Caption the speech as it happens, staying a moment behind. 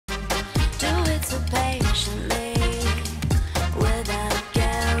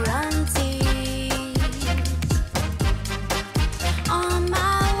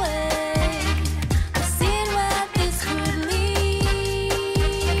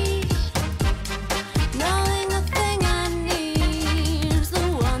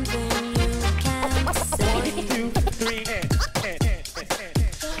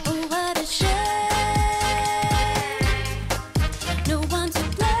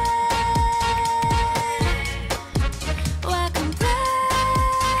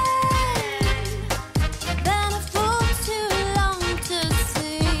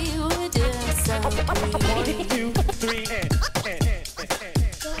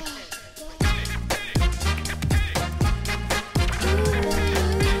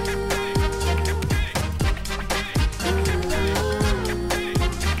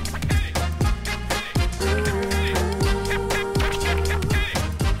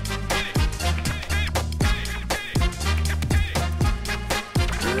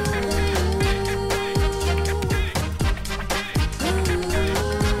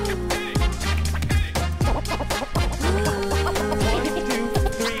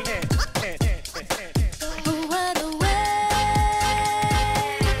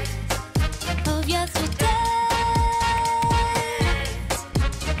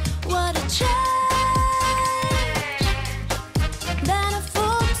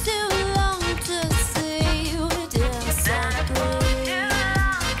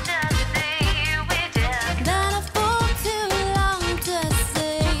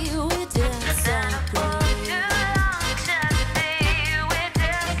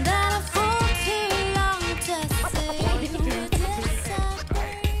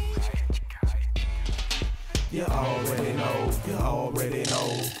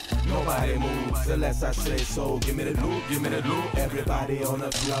Nobody moves unless I say so. Give me the loop, everybody on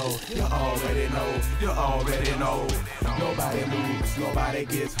the floor. You already know. Nobody moves, nobody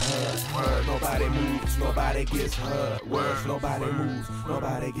gets hurt. Word, nobody moves, nobody gets hurt. Words, nobody moves,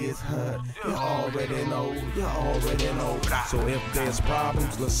 nobody gets hurt. You already know. So if there's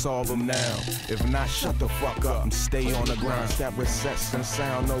problems, let's solve them now. If not, shut the fuck up and stay on the ground. Step with sex and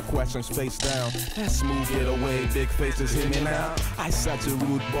sound, no questions, face down. Let's move it away, big faces hear me now. I such a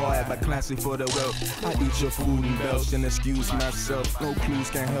rude boy, but classy for the wealth. I eat your food and belch and excuse myself. No clues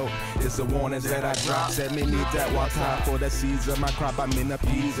can help, it's the warnings that I drop. Said me need that water for the seeds of my crop. I'm in the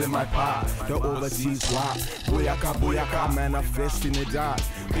peas in my pot, the overseas flop. Booyaka, manifesting the dot.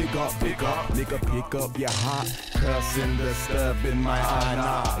 Pick up, nigga, pick up your heart. Cussing the stuff in my eye,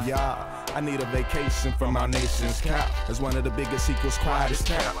 nah, yeah. I need a vacation from our nation's cap. As one of the biggest secrets, quietest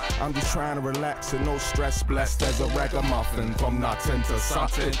cap. I'm just trying to relax and no stress. Blessed as a ragamuffin from nothing to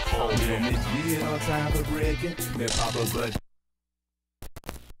something. Oh, man, it's no time for breaking. Me papa blood.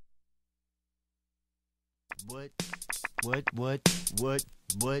 What?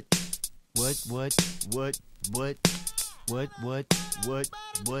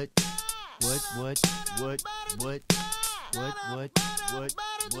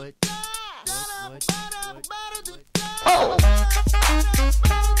 Oh!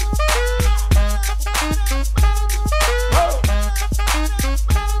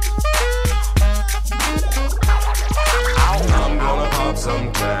 I'm gonna pop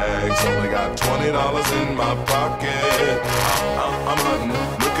some tags. Only got $20 in my pocket. I'm hunting,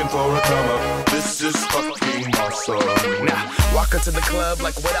 looking for a come up. This is fucking awesome. Now, walk into the club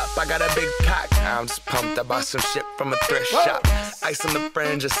like, what up? I got a big cock. I'm just pumped. I bought some shit from a thrift shop. Ice on the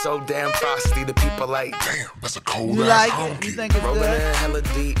fringe is so damn frosty. The people like, damn, that's a cold you ass like it? You think it's rolling good? in hella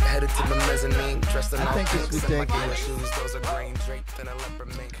deep, headed to the mezzanine. Dressed in I all think it's pinks and my ridiculous. shoes. Those are green draped in a leopard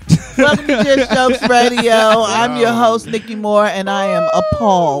mink. Welcome to Just Jokes Radio. I'm your host, Niki Moore, and I am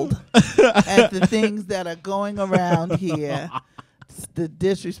appalled at the things that are going around here. It's the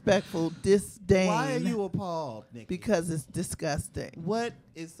disrespectful disdain. Why are you appalled, Nikki? Because it's disgusting. What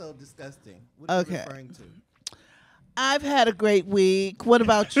is so disgusting? What are you referring to? I've had a great week. What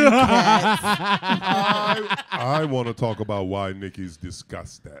about you, Cats? I want to talk about why Nikki's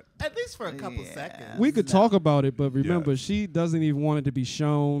disgusted. At least for a couple seconds. We could talk about it, but remember, she doesn't even want it to be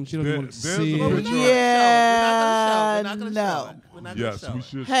shown. She doesn't want it to see Well, we're it. not Yeah, gonna show it. no. We're not gonna Yes, show we it.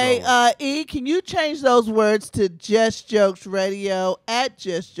 should. Hey, show it. E, can you change those words to Just Jokes Radio at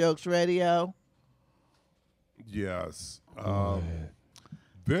Just Jokes Radio? Yes.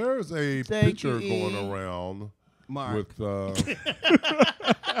 There's a Thank picture you, going E. around Mark. with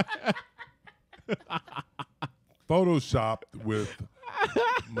photoshopped with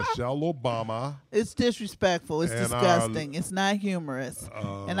Michelle Obama. It's disrespectful. It's And, disgusting. It's not humorous.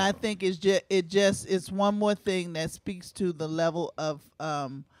 And I think it's one more thing that speaks to the level of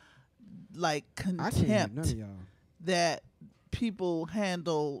like I can't hear none contempt of y'all. that people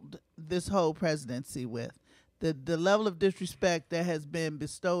handled this whole presidency with. The level of disrespect that has been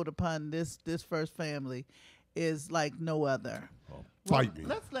bestowed upon this first family is like no other. Fight me.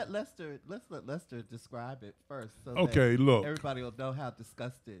 Let's let Lester describe it first. So Okay, that look. everybody will know how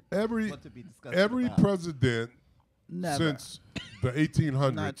disgusted. Every what to be disgusted every about. president Never. since the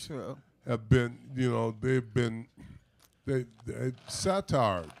 1800s Not true. have been, they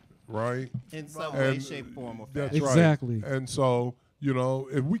satire, right? in some And way, shape, form, or that's fashion. Exactly. right. And so,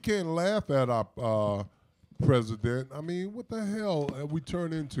 if we can't laugh at our president, I mean, what the hell have we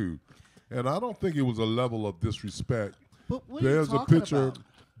turned into? And I don't think it was a level of disrespect. But what are you talking about?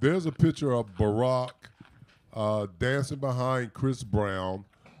 There's a picture of Barack dancing behind Chris Brown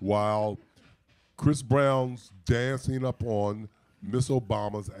while Chris Brown's dancing up on Miss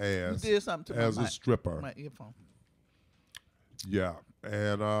Obama's ass You did something to as my a stripper. My earphone. Yeah,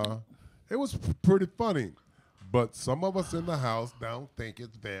 and it was pretty funny. But some of us in the house don't think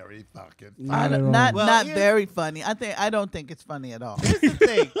it's very fucking funny. Not at all. Well, Not here's- very funny. I don't think it's funny at all. Here's the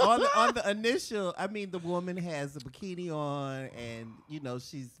thing. on the initial, I mean, the woman has a bikini on, and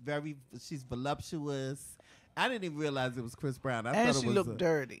she's voluptuous. I didn't even realize it was Chris Brown. I And thought she it was looked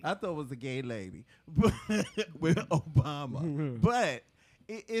dirty. I thought it was a gay lady with Obama, but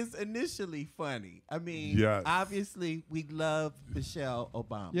it is initially funny. I mean, Yes. obviously we love Michelle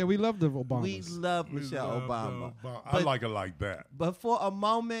Obama. Yeah, we love the Obamas. We love Michelle Obama. I But- like it like that. But for a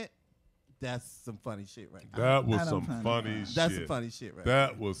moment, that's some funny shit right now. That was I don't some find funny it shit. That's some funny shit right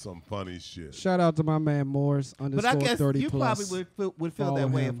That was some funny shit. Shout out to my man Morris _ But I guess 30 you plus. probably would feel Follow that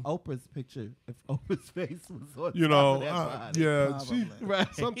way him. if Oprah's face was on You top know, of that body. yeah. She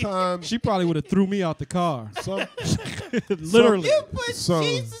Right. sometimes She probably would have threw me out the car. some Literally. You put Some-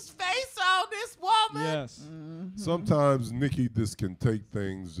 Jesus' face on this woman. Yes. sometimes Nikki this can take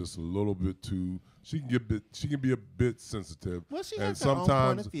things just a little bit too. She can be a bit sensitive. Well, she and has her own point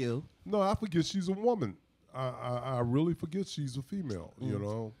sometimes of view. no, I forget she's a woman. I really forget she's a female. You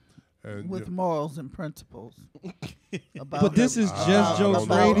know, and With morals and principles. About But this her- is I Just don't Jokes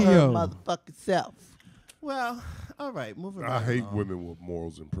know. about her Radio. motherfucking self. Well, all right, moving on. I hate women with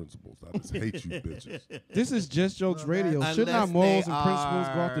morals and principles. I just hate you bitches. This is Just Jokes Radio. Shouldn't our Unless morals they and principles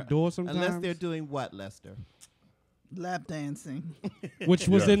go out the are- door sometimes? Unless they're doing what, Lester? Lap dancing. Which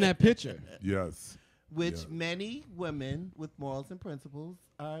was Yeah. in that picture. Yes. Which Yeah. many women with morals and principles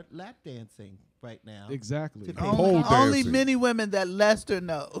are lap dancing right now. Exactly. To Pole Only dancing. many women that Lester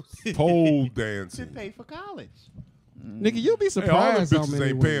knows. Pole To dancing. pay for college. Nigga, you'll be Hey, all them surprised how bitches many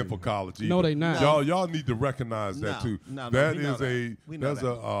ain't paying women. for college either. No, they not. Y'all need to recognize that No, too. no, That we know is that. We know that's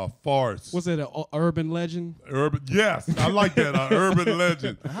that. a farce. Was it an urban legend? Urban, yes, I like that. Urban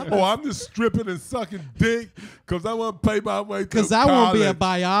legend. Oh, I'm just stripping and sucking dick because I want to pay my way to Because I want to be a college.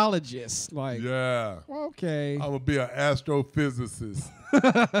 biologist. Like, Yeah, okay. I'm gonna be an astrophysicist.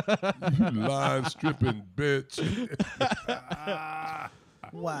 You lying stripping bitch.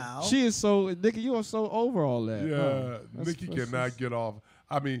 Wow. She is so, Nigga, you are so over all that. Yeah, Huh. That's- Nikki that's- cannot get off.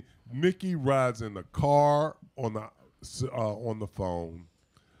 I mean, Nikki rides in the car on the phone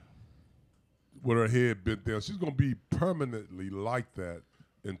with her head bent down. She's gonna be permanently like that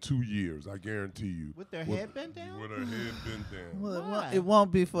in 2 years. I guarantee you. With their head bent down? With her head bent down. Well, Why? it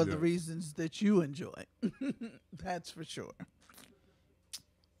won't be for the Yeah. reasons that you enjoy. That's for sure.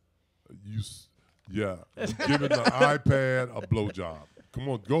 Yeah, giving the iPad a blowjob. Come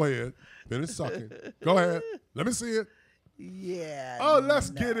on, go ahead. Finish sucking. Go ahead. Let me see it. Yeah. Oh, let's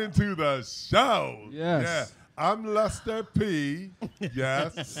get into the show. Yes. Yeah. I'm Lester P.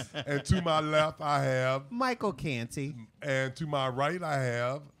 Yes. And to my left, I have, Michael Canty. and to my right, I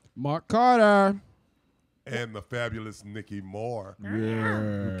have, Mark Carter. and the fabulous Niki Moore. Yeah.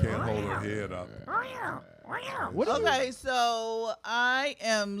 Who can't hold her head up. Okay, so I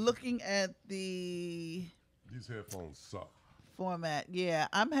am looking at the These headphones suck. format. Yeah,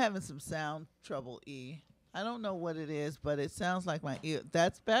 I'm having some sound trouble, I don't know what it is, but it sounds like my ear.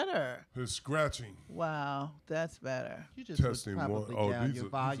 That's better. It's scratching. Wow, that's better. You just was Testing probably one. Oh, down. these Your are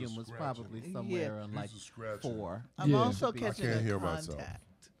volume was scratching. probably Yeah. somewhere on like These are scratching. 4. I'm Yeah. also I catching can't a hear myself. contact.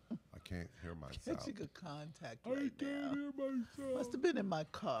 I can't hear myself. Catching a contact I right can't now. hear myself. Must have been in my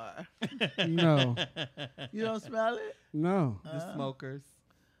car. No. You don't smell it? No. The smokers.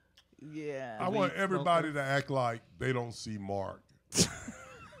 Yeah. I want everybody to act like they don't see Mark.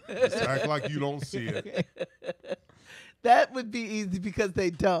 Just act like you don't see it. That would be easy because they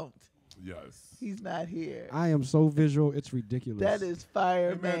don't. Yes. He's not here. I am so visual, it's ridiculous. That is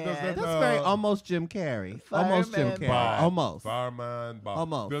fireman. Hey, man, does that- That's very almost Jim Carrey. Almost Jim Fireman Carrey. Bob. Almost. Fireman Bob.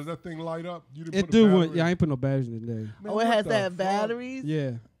 Almost. Does that thing light up? You didn't It put a do. battery? Yeah, I ain't put no batteries in there. Man, Oh, it what has the to have fuck? batteries?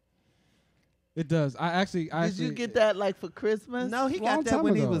 Yeah. It does. Did you get that like for Christmas? No, he Long got that time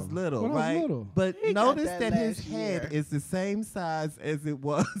when he ago. was little, When I was right? little. But He got notice that that his last head year. is the same size as it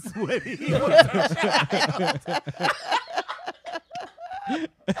was when he was a child.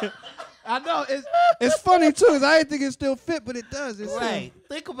 I know it's funny too. 'Cause I didn't think it still fit, but it does. It's Right.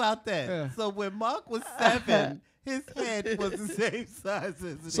 Think about that. Yeah. So when Mark was 7, his head was the same size as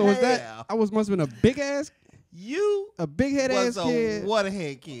it So is is that now. I must have been a big ass, You a big head was ass a kid,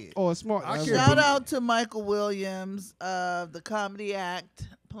 waterhead kid. or a smart? I can't Shout out to Michael Williams of the Comedy Act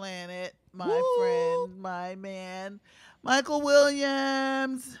Planet, my friend, my man, Michael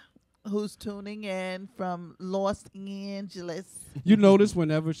Williams, who's tuning in from Los Angeles. You notice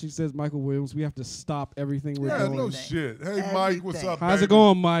whenever she says Michael Williams, we have to stop everything we're Yeah, doing. no shit. Hey, Mike, what's up, How's it baby?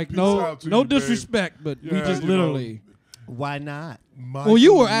 going, Mike? Peace No, out to no you, babe. disrespect, but we Yeah, just you know. literally. Why not? Well,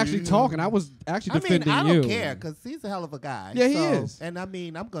 you were Michael actually Williams. talking. I was actually defending I you. don't care because he's a hell of a guy. Yeah, he so- is. And I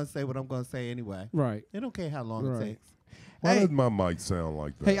mean, I'm going to say what I'm going to say anyway. Right. It don't care how long Right. it takes. Why Hey. does my mic sound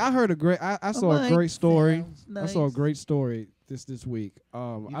like that? Hey, I heard a great. I saw a Mike great story. sounds I saw a nice. great story this week. I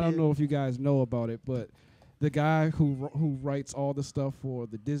don't did? know if you guys know about it, but the guy who writes all the stuff for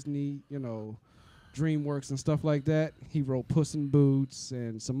the Disney, DreamWorks and stuff like that. He wrote Puss in Boots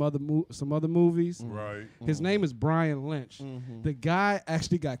and some other movies. Right. His name is Brian Lynch. Mm-hmm. The guy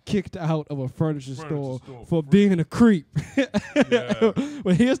actually got kicked out of a furniture store store for being a creep. Yeah.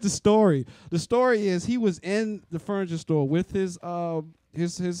 But here's the story. The story is he was in the furniture store with his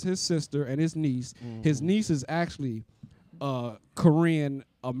sister and his niece. His niece is actually Korean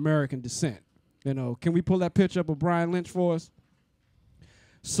American descent. Can we pull that picture up of Brian Lynch for us?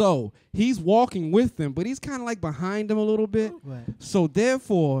 So he's walking with them, but he's kind of like behind them a little bit. Right. So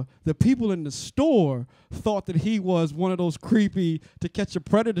therefore, the people in the store thought that he was one of those creepy To Catch a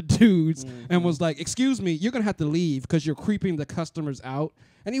Predator dudes and was like, "Excuse me, you're going to have to leave because you're creeping the customers out."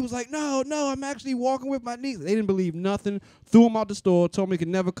 And he was like, no, I'm actually walking with my niece. They didn't believe nothing, threw him out the store, told him he could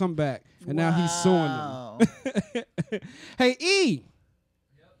never come back. And now he's suing them. Hey, E.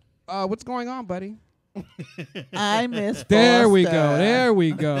 What's going on, buddy? I miss There we Foster. go. There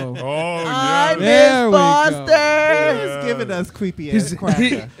we go. Oh, I yeah. There we miss go. Foster. He's giving us creepy ass He's cracker.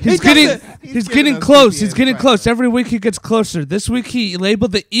 getting giving us close. creepy He's ass getting cracker. close. Every week he gets closer. This week he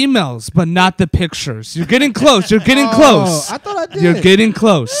labeled the emails, but not the pictures. You're getting close. You're getting close. I thought I did. You're getting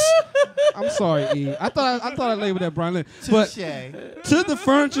close. I'm sorry, E. I thought I labeled that Brian Lynch. But Touche. to the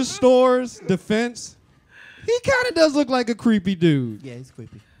furniture store's defense, he kind of does look like a creepy dude. Yeah, he's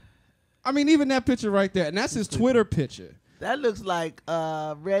creepy. I mean, even that picture right there, and that's his Twitter picture. That looks like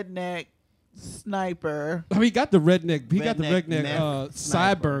a redneck sniper. I mean, he got the redneck. He got the Redneck redneck meth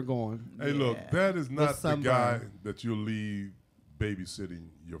sniper. sideburn going. Hey, look, that is not the sunburn. guy that you'll leave babysitting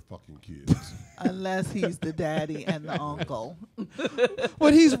your fucking kids. Unless he's the daddy and the uncle.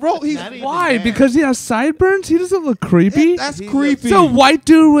 But he's Not even Why? that. Because he has sideburns. He doesn't look creepy. That's He's creepy. It's a white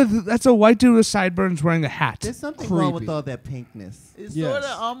dude with sideburns wearing a hat. There's something wrong with Creepy. all that pinkness. It's Yes. sort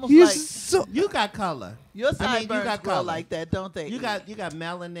of almost He's like so. You got color. your I mean, you sideburns got grow color. like that, don't they? You got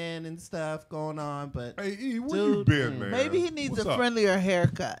melanin and stuff going on, but Hey, E, where you Dude, been, man? Maybe he needs What's a up? friendlier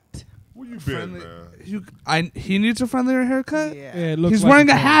haircut. Where you been, man? He needs a friendlier haircut. Yeah. Yeah, it looks He's like wearing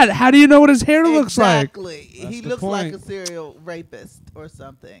a hat. How do you know what his hair looks like? Exactly. That's He the looks like a point. serial rapist or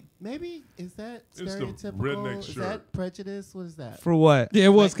something. maybe is that It's the stereotypical? redneck Is shirt. that prejudice? What is that? For what? Yeah, it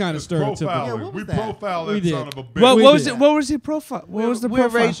was kind of It's stereotypical. profiling. Yeah, what was we that? profile We that did. son of a bitch. What We was did. it? What was he profile? What was the We're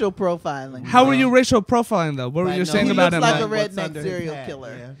profile? racial profiling. How were you racial profiling though? What were By you no saying He about looks him? like a What's redneck under his serial hat,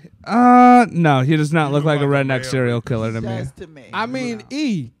 killer. yeah. No, he does not You look like a look like a redneck man. serial killer to me. Does to me. I mean,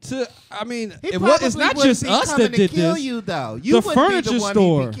 He it's probably not wouldn't just be us coming that to did kill this. you, though. The You wouldn't be furniture the one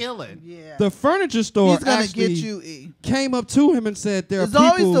store. he'd be killing. yeah. The furniture store He's gonna actually get you, E. came up to him and said there There's are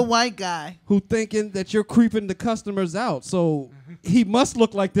always the people white guy. who thinking that you're creeping the customers out. So he must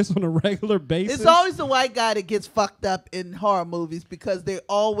look like this on a regular basis. It's always the white guy that gets fucked up in horror movies because they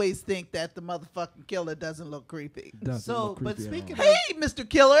always think that the motherfucking killer doesn't look creepy. Doesn't So, look but creepy at speaking all. of, Hey, Mr.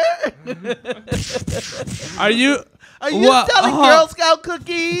 Killer. Are you? Are you Well, selling Girl Scout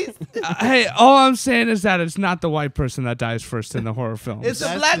cookies? Hey, all I'm saying is that it's not the white person that dies first in the horror film. It's the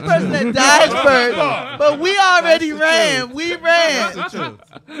That's black the person that dies first. But we already ran. We ran. that's the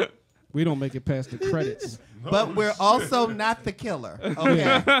truth. We don't make it past the credits. But we're also not the killer.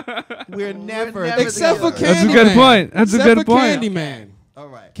 Okay, we're never. never the Except for killer. Candyman. That's a good point. That's a Except good for point. Candyman. All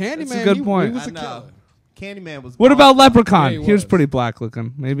right. Candyman, That's a good point. He was I a know. killer. Candyman was. What about Leprechaun? Yeah, he He was was. pretty black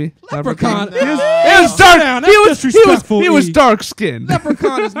looking, maybe. Leprechaun. No. He was dark. down. He That's was disrespectful, he was E. dark skinned.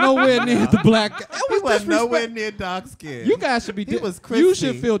 Leprechaun is nowhere near the black. That He was was nowhere disrespect. near dark skin. You guys should be. He was You should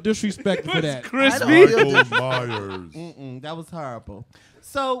crispy. feel disrespected for that. Crispy. I don't feel Michael Myers. That was horrible.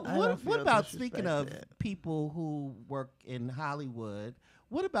 So I what don't feel about, speaking of disrespected. people who work in Hollywood,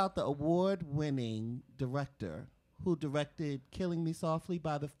 what about the award-winning director who directed Killing Me Softly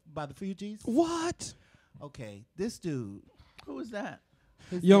by the Fugees? What? Okay, this dude. Who was that?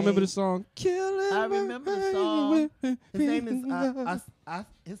 His You don't remember name- the song? Killing I remember the song.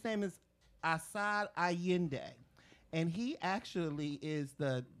 His name is Asad Allende, and he actually is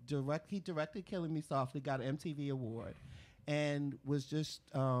he directed Killing Me Softly, got an MTV award, and was just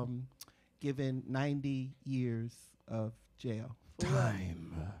given 90 years of jail.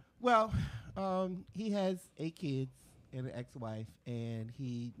 Time. Well, he has 8 kids and an ex-wife, and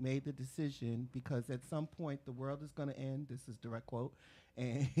he made the decision because at some point the world is going to end. This is direct quote.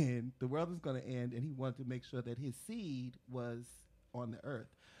 And the world is going to end, and he wanted to make sure that his seed was on the earth.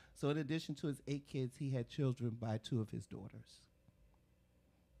 So in addition to his 8 kids, he had children by 2 of his daughters.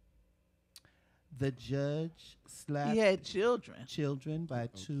 The judge slapped He had children. by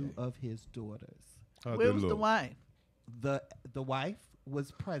 2 of his daughters. How'd Where that was the look? wife? The wife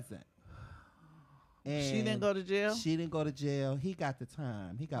was present. And She didn't go to jail? She didn't go to jail. He got the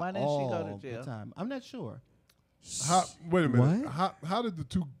time. He got Why didn't she all go to jail? the time. I'm not sure. Wait a minute. What? How did the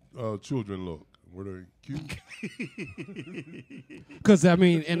 2 children look? Were they cute? Because I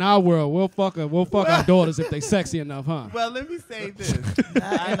mean, in our world, we'll fuck our daughters if they sexy enough, huh? Well, let me say this.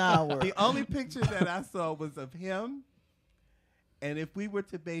 Not in our world. The only picture that I saw was of him. And if we were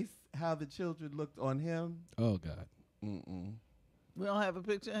to base how the children looked on him, Oh God. We don't have a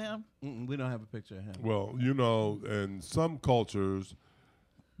picture of him? we don't have a picture of him. Well, you know, in some cultures,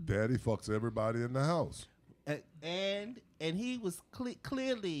 daddy fucks everybody in the house. And he was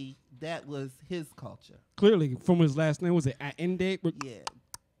clearly that was his culture. Clearly, from his last name, was it Ende? Yeah.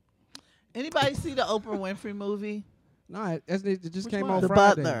 Anybody see the Oprah Winfrey movie? No, it just Which came one? on The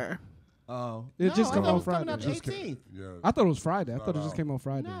Friday. Butler. Oh, It just I come thought on it was coming Friday. out the Just 18th. Yeah. I thought it was Friday. I Not thought it just out. came on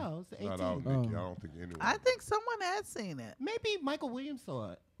Friday. No, it's the 18th. Not out, Oh. Nikki. I don't think anyone. I think someone had seen it. Maybe Michael Williams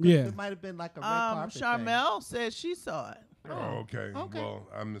saw it. Yeah. It might have been like a red carpet thing. Charmel said she saw it. Oh, okay. Okay. Well,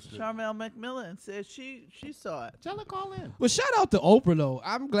 I missed it. Charmel McMillan said she saw it. Tell her call in. Well, shout out to Oprah though.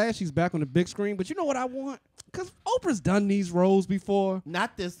 I'm glad she's back on the big screen. But you know what I want? Because Oprah's done these roles before.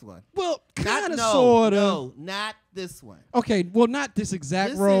 Not this one. Well, kind of, no, sort of. No, not this one. Okay, well, not this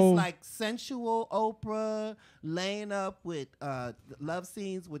exact This role. is like sensual Oprah laying up with love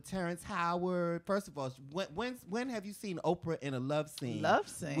scenes with Terrence Howard. First of all, when have you seen Oprah in a love scene? Love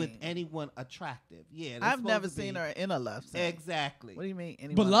scene? With anyone attractive? Yeah, that's I've never supposed to seen be- her in a love scene. Exactly. What do you mean?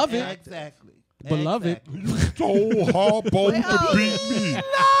 Anyone Beloved. attractive? Exactly. Beloved. Exactly. You so hard-boiled to beat me.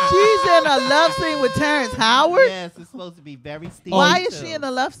 She's in a love scene with Terrence Howard? Yes, it's supposed to be very steamy. Why is too. she in a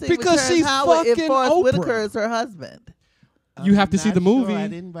love scene Because with Terrence she's Howard if fucking Forrest Oprah. Whitaker is her husband? You have to see not the movie. Sure I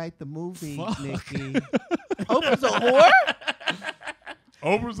didn't write the movie, Nikki. Oprah's a whore?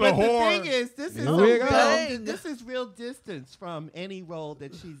 Oprah's a But the whore. thing is, this is Here we go. Dang. this is real distance from any role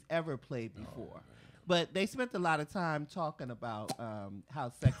that she's ever played before. But they spent a lot of time talking about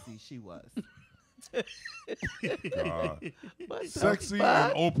how sexy she was. God. What the Sexy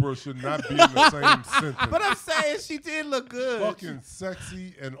fuck? and Oprah should not be in the same sentence. But I'm saying she did look good. Fucking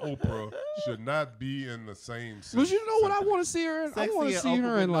sexy and Oprah should not be in the same sentence. Well, you know what I want to see her in? I Sexy want to and see Oprah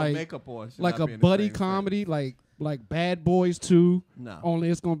her with in no like makeup on should like not a be in the buddy same comedy, like Bad Boys 2. No. Only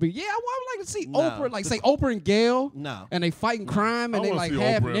it's gonna be I would like to see No. Oprah, like say Oprah and Gail. No. And they fighting crime I and they wanna like see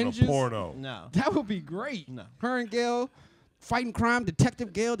half Oprah in a ninjas. porno. No. That would be great. No. Her and Gail fighting crime,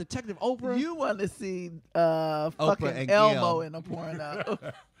 Detective Gail, Detective Oprah. You want to see fucking and Elmo Gail. in a porno.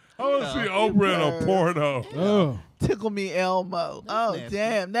 I want to see Oprah in a porno. Ugh. Tickle me Elmo. Oh, nasty.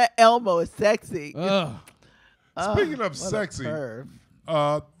 damn. That Elmo is sexy. Ugh. Speaking of What a sexy, perv.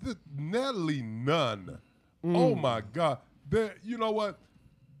 Natalie Nunn. Oh my God! You know what?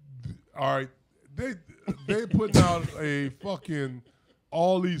 All right, they putting out a fucking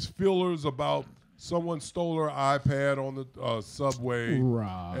all these fillers about someone stole her iPad on the subway,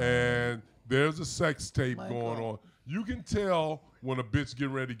 Right. and there's a sex tape My going God. on. You can tell when a bitch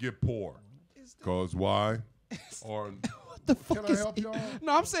getting ready to get poor. Cause why? Or What the fuck can I is help y'all?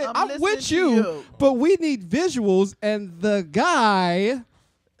 No, I'm saying I'm I'm listening with to you, you. but we need visuals and the guy.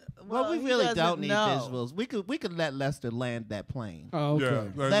 Well, we he really doesn't don't need know. visuals. We could let Lester land that plane. Oh, okay.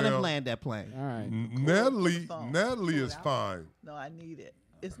 Yeah, Let now, him land that plane. All right. Natalie, phone. Natalie is fine. No, I need it.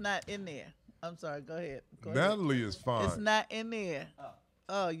 It's not in there. I'm sorry. Go ahead. Go ahead. Natalie is fine. It's not in there.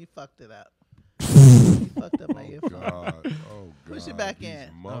 Oh, you fucked it up. You fucked up my earphone. God. Oh, God. Push it back These in.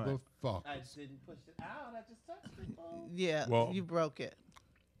 Motherfuckers. I didn't push it out. I just touched it. Yeah, Well- you broke it.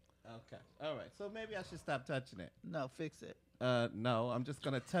 Okay. All right. So maybe I should stop touching it. No, fix it. No, I'm just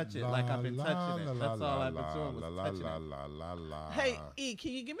gonna touch it like I've been touching it. That's all I've been doing was touching it. Hey, E,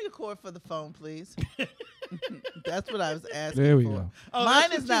 can you give me the cord for the phone, please? That's what I was asking There we for. go. Oh,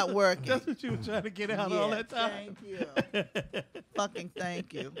 Mine is not working. That's what you were trying to get out all that time. Thank you. Fucking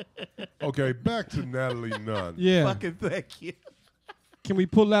thank you. Okay, back to Natalie Nunn. Yeah. Fucking thank you. Can we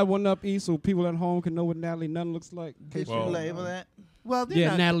pull that one up, E, so people at home can know what Natalie Nunn looks like? in case Did Well, you label that? Well, they're Yeah,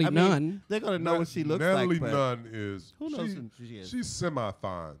 not, Natalie I mean, Nunn. they're gonna know what she looks Natalie like. Nunn is Who knows who she is? She's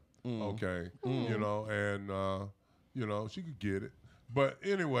semi-fine. Okay, you know, and you know she could get it. But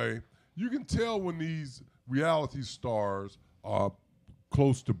anyway, you can tell when these reality stars are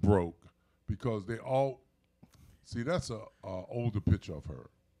close to broke because they all see. That's a older picture of her.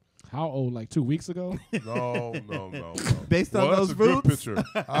 How old? Like 2 weeks ago? No. Based on Well, those that's a good roots? picture.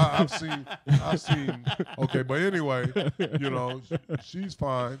 I've seen. Okay, but anyway, you know, she's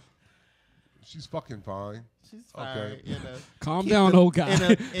fine. She's fucking fine. She's fine. Okay. You know. Calm Keep down, the- old guy.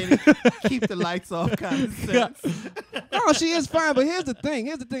 in a keep the lights off kind of sense. No, she is fine, but here's the thing.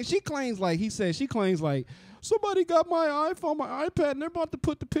 She claims like somebody got my iPhone, my iPad, and they're about to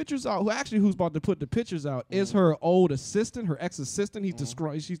put the pictures out. Who's about to put the pictures out is her old assistant, her ex-assistant. He's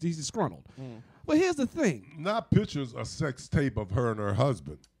disgruntled. But here's the thing. Not pictures, a sex tape of her and her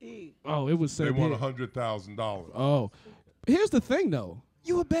husband. Oh, it was They said want here. $100,000. Oh, here's the thing though.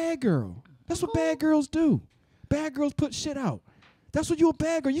 You a bad girl. That's what bad girls do. Bad girls put shit out. That's what you a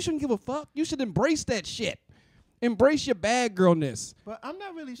bad girl. You shouldn't give a fuck. You should embrace that shit. Embrace your bad girlness. But I'm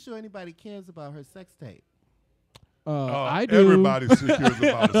not really sure anybody cares about her sex tape. I do. Everybody cares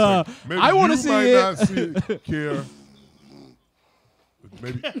about a sex. Maybe I wanna you see might it. not see it, care.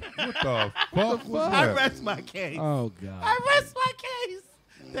 Maybe what the fuck was I that? rest my case. Oh God. I rest my case.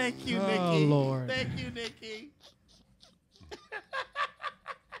 Thank you, Oh, Nikki. Lord. Thank you, Nikki.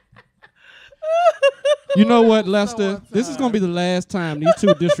 You know what, Lester? This is gonna be the last time these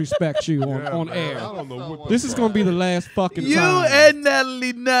two disrespect you Yeah, on man, air. I don't know what This is gonna be the last fucking You time. and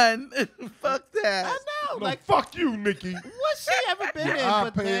Natalie Nunn. Fuck that. I know. No, Like, fuck you, Nikki. what's she ever been Your in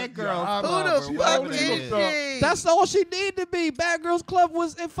but iPad, Bad Girls your Club? Who or the whatever fuck it is is? she? That's all she needed to be. Bad Girls Club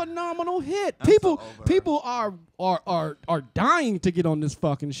was a phenomenal hit. I'm so over her. People are dying to get on this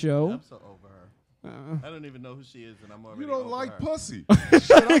fucking show. I'm so over her. I don't even know who she is, and I'm already You don't over like her. pussy.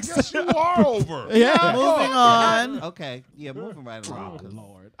 Shit, I guess you are over. Yeah. Moving on. Okay, yeah, moving right along. 'cause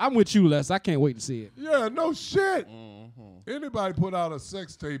Lord, I'm with you, Les. I can't wait to see it. Yeah, no shit. Mm-hmm. Anybody put out a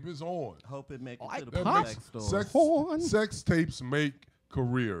sex tape, it's on. Hope it make it I to the That Pop. makes- next door. Porn. sex tapes make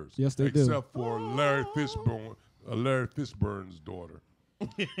careers. Yes, they do. Except for Larry Fishburne's daughter.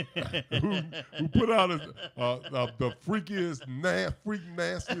 who put out the freakiest,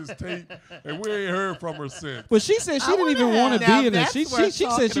 nastiest tape, and we ain't heard from her since. But she said she I didn't even wanna want to have- be in now it. She that's what I'm said she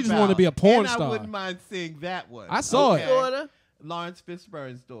talking just wanted to be a about. porn and star. I wouldn't mind seeing that one. I saw it. Daughter. Lawrence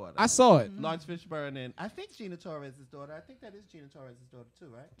Fishburne's daughter. I saw it. Lawrence Fishburne and I think Gina Torres' daughter. I think that is Gina Torres' daughter too,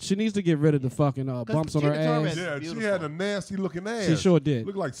 right? She needs to get rid of the fucking bumps on her Gina Torres- ass. Yeah, beautiful. she had a nasty looking ass. She sure did.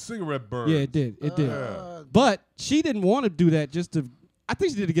 Looked like cigarette burns. Yeah, it did. It did. Yeah. But she didn't want to do that just to. I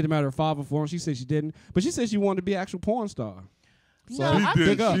think she did to get him out of her father for him. She said she didn't. But she said she wanted to be an actual porn star. So No, I She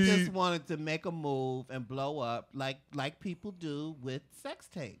think did. she She- just wanted to make a move and blow up like people do with sex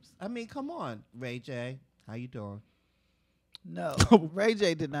tapes. I mean, come on, Ray J. How you doing? No, Ray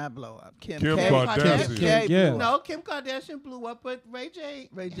J did not blow up. Kim Kim K. Kardashian. Kim K Yeah. blew up. No, Kim Kardashian blew up, but Ray J.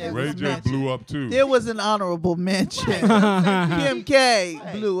 Ray J. Ray was J mentioned. blew up too. There was an honorable mention. Right. Kim K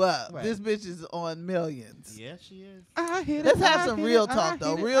Right. blew up. Right. This bitch is on millions. Yeah, she is. I hit Let's it, have I some hit real it, I talk hit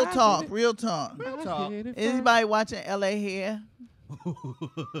though. it, Real I talk. hit it. Real talk. Real I talk. hit it for- Anybody watching LA here?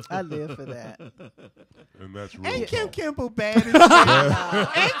 I live for that. And that's real. Ain't Kim talk. Kimball bad as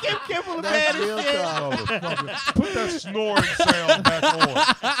shit? Ain't Kim Kimball That's bad real as shit? talk. Motherfucker. Put that snoring sound back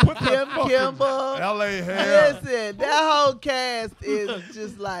on. Put that Kim fucking Kimball. LA hair. Listen, that whole cast is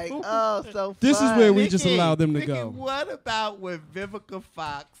just like, oh, so fun. This is where we just Nikki, allow them to Nikki, go. What about with Vivica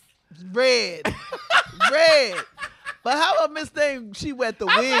Fox? red. Red. But how about Miss Thing? She wet the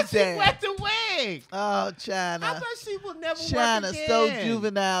I wig thought she down. wet the wig. Oh, I China. thought she would never China, work again. so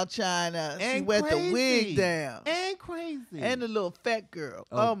juvenile, China. She And wet the crazy. wig down. And crazy. And the little fat girl.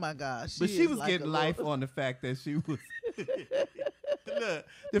 Oh. Oh, my gosh. But she is was like getting a life little- on the fact that she was. Look,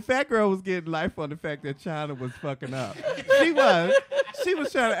 the fat girl was getting life on the fact that China was fucking up. She was. She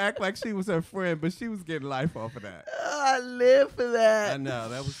was trying to act like she was her friend, but she was getting life off of that. Oh, I live for I that. know,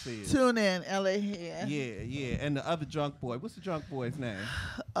 that was serious. Tune in, LA here. Yeah, yeah. And the other drunk boy. What's the drunk boy's name?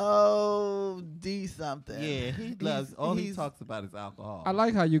 Oh, D something. Yeah, he loves. All he talks about is alcohol. I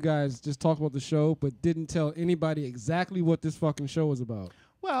like how you guys just talked about the show, but didn't tell anybody exactly what this fucking show is about.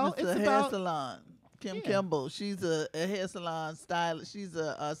 Well, It's it's a hair about salon. Kim Yeah. Kimball. She's a hair salon stylist. She's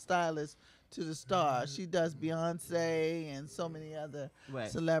a stylist to the star. She does Beyonce and so many other Right.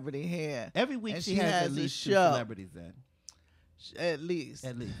 celebrity hair. every week And she she has has at a least 2 show. celebrities in. At least.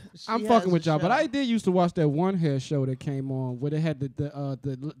 At least. She I'm has fucking a with y'all, but show. I did used to watch that one hair show that came on where they had the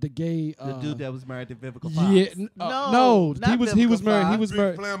gay The dude that was married to Vivica Fox. yeah No, he not was Vivica married he Fox. was Big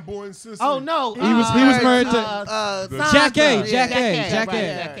married flamboyant sister. Oh no, He was married to Jack A, Sandra. Jack A, Yeah, Jack right, A.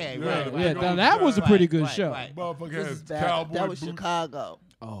 yeah. Right, Yeah, right, yeah, right. now that was a pretty good show. right. Motherfucker This has is bad. cowboy That was boots. Chicago.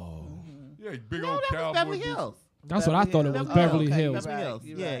 Oh, Yeah, big No, old that was cowboy Beverly boots. Hills. that's what I thought it was, Hills. Beverly okay, Hills. you're Beverly right, Hills.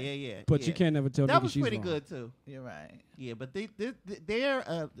 you're Yeah, right. yeah. But yeah. you can't never tell That niggas was she's pretty wrong. good too. You're right. Yeah, but their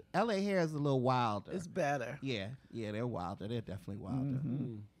LA hair is a little wilder. It's better. Yeah, they're wilder. They're definitely wilder.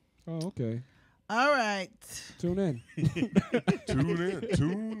 Oh, okay. All right. Tune in.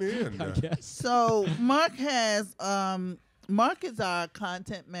 Tune in. I guess. So Mark has Mark is our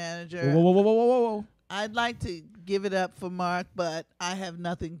content manager. Whoa. I'd like to give it up for Mark, but I have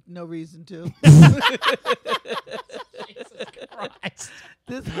no reason to.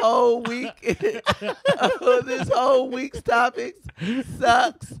 This whole week, this whole week's topics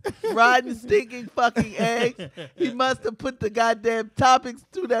sucks. Rotten, stinking fucking eggs. He must have put the goddamn topics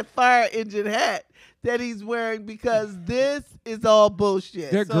through that fire engine hat that he's wearing because this is all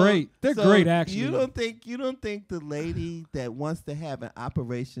bullshit. They're great. They're great, actually. You don't think the lady that wants to have an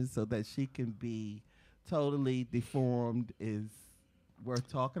operation so that she can be totally deformed is worth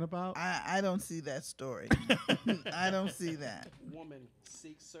talking about? I don't see that story. I don't see that. Woman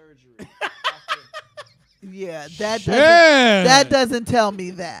seeks surgery. Yeah, Shit. that doesn't tell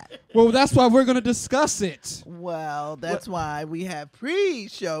me that. Well, that's why we're gonna discuss it. Well, that's why we have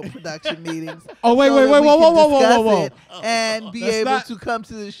pre-show production meetings. Oh wait, so wait, that wait, we whoa, can whoa, whoa, discuss whoa, whoa. it and be That's able not- to come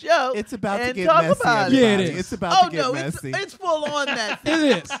to the show. It's about to and get talk messy. about Yeah, everybody. it is. It's about Oh to get no, messy. it's full on that.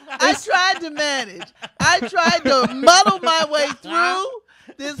 It is. I tried to manage. I tried to muddle my way through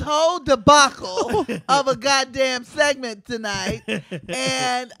this whole debacle of a goddamn segment tonight,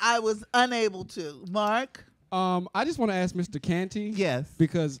 and I was unable to. Mark? I just want to ask Mr. Canty. Yes.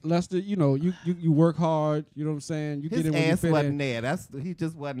 Because Lester, you work hard. You know what I'm saying. You His get in when you ass fit wasn't in. there. He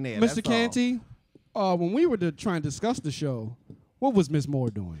just wasn't there. Mr. That's all. Canty, when we were to try and discuss the show, what was Miss Moore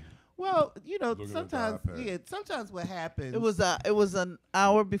doing? Well, Looking at sometimes, the iPad. sometimes what happens. It was an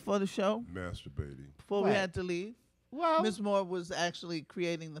hour before the show, Masturbating. before we Right. had to leave. well, Miss Moore was actually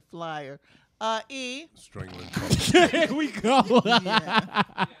creating the flyer. E, Strangling. Here we go.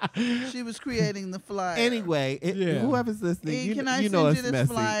 yeah. She was creating the flyer. anyway, Yeah. whoever's listening, Hey, you, can I you know send it's you this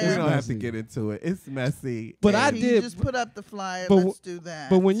messy. flyer? We It's don't have messy. to get into it. It's messy. But I and, Can you did- just put up the flyer? but Let's do that.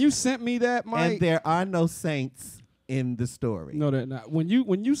 But when you sent me that, Mike, and there are no saints in the story. no, they're not. When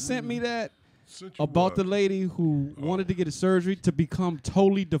you sent me that Sent you about what? the lady who wanted to get a surgery to become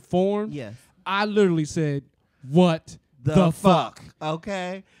totally deformed, Yes. I literally said, "What The fuck?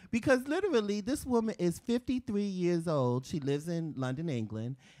 Okay? Because literally, this woman is 53 years old. She lives in London,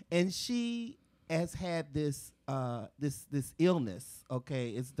 England, and she has had this this illness. Okay,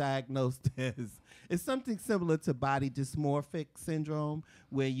 it's diagnosed as it's something similar to body dysmorphic syndrome,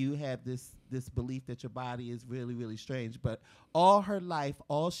 where you have this belief that your body is really, really strange. But all her life,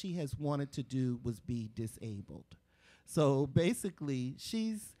 all she has wanted to do was be disabled. So basically,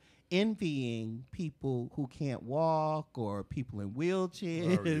 she's envying people who can't walk or people in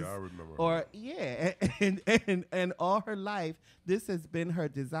wheelchairs. Oh, yeah, I remember Or her. yeah, and all her life, this has been her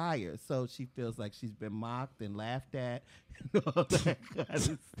desire. So she feels like she's been mocked and laughed at, and all that kind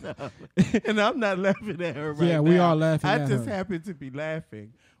of stuff. And I'm not laughing at her right now. Yeah, we are laughing I at just her. happen to be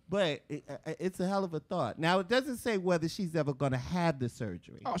laughing. But it's a hell of a thought. Now, it doesn't say whether she's ever going to have the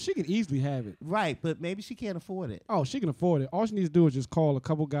surgery. Oh, she can easily have it. Right, but maybe she can't afford it. Oh, she can afford it. All she needs to do is just call a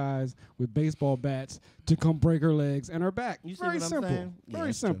couple guys with baseball bats to come break her legs and her back. You see Very what I'm simple. saying? Yeah, Very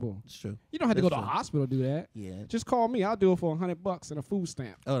it's true. simple. It's true. You don't have to go That's to a true. hospital to do that. Yeah. Just call me. I'll do it for $100 and a food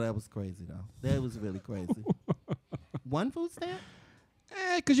stamp. Oh, that was crazy, though. That was really crazy. One food stamp?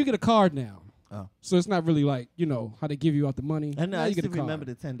 Because you get a card now. Oh. So it's not really like, how they give you out the money. I know. Now I you used get to a card. remember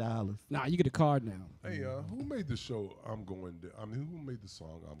the $10. Nah, you get a card now. Hey, who made the show I'm Going Down? I mean, who made the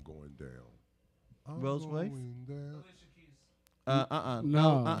song I'm Going Down? I'm Rose Royce? going down.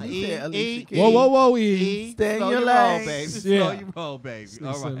 No. You said Alicia E. Keys. Whoa, E. E. Stay in Slow your roll, lane. baby. Yeah. Slow your roll, baby. Sneak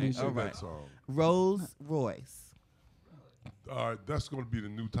All some right. Alicia All Sing right. that song. Rose Royce. All right, that's going to be the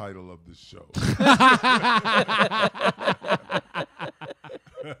new title of this show.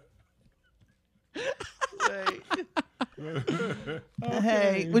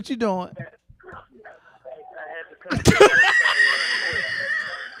 Hey, what you doing?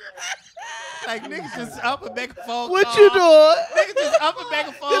 like niggas just up and make a phone call. What you doing? Niggas just up and make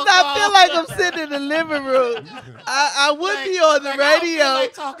a phone call. Because I feel like I'm sitting in the living room. I would be on the like, I don't feel radio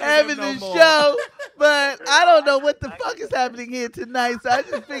like talking to having them no this more. show, but I don't know what the fuck is happening here tonight, so I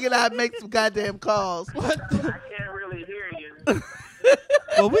just figured I'd make some goddamn calls. I can't really hear you.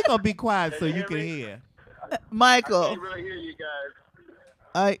 Well, we're going to be quiet so you can hear. Michael, I can't really hear you guys.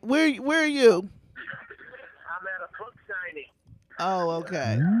 all right, where are you? I'm at a book signing. Oh,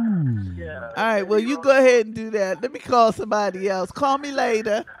 okay. Yeah. All right, well, you go ahead and do that. Let me call somebody else. Call me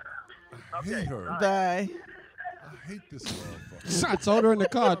later. I hate her. Bye. I hate this motherfucker. I told her in the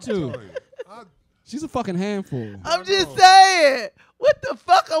car, I'm too. telling you. She's a fucking handful. I'm just saying. What the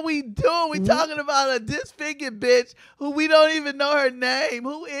fuck are we doing? We talking about a disfigured bitch who we don't even know her name.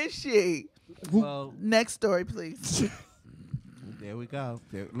 Who is she? Well, Next story, please. there we go.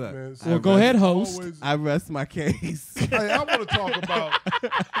 Look, Man, Well, go ahead, host. always- I rest my case. Hey, I want to talk about.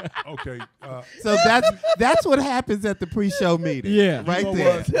 Okay. So that's what happens at the pre-show meeting. Yeah. Right You know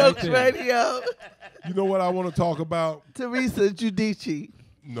there. what? Silks Radio. You know what I want to talk about? Teresa Giudice.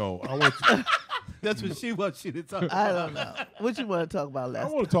 No, I want. To, That's what she wants you to talk about. I don't know. What you want to talk about, I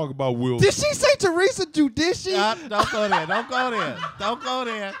Lester? want to talk about Will. Did she say Teresa Giudice? Don't go there. Don't go there. Don't go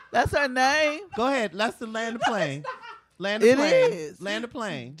there. That's her name? Go ahead. Lester, land the plane. Land the It plane. is. Land the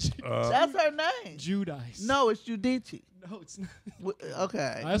plane. That's her name. Judice. No, it's Giudice. No, it's not.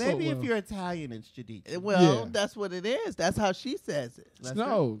 Okay. That's Maybe what if will. you're Italian, it's Giudice. Well, Yeah. that's what it is. That's how she says it.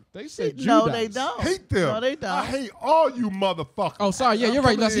 No, they said Judice. No, they don't. hate them. No, they don't. I hate all you motherfuckers. Oh, sorry. Yeah, I'm you're right,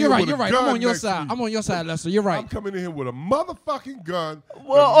 coming Lester. in You're here right. with You're a right. I'm gun on your next to side. you. I'm on your side, Lester. You're right. I'm coming in here with a motherfucking gun.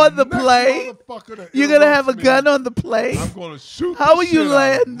 Well, on the next plane? motherfucker that You're going to have a interrupts me, gun on the plane? I'm going to shoot. How the will you shit out of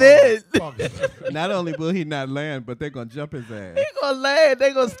land then? motherfuckers. Not only will he not land, but they're going to jump his ass. They gonna land.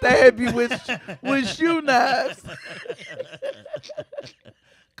 They gonna stab you with shoe knives.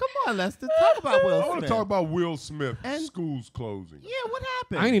 Come on, Lester. Talk about Will I Smith. want to talk about Will Smith. And- Schools closing. Yeah, what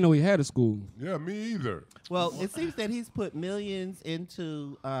happened? I didn't even know he had a school. Yeah, me either. Well, it seems that he's put millions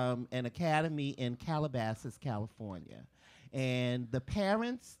into an academy in Calabasas, California. And the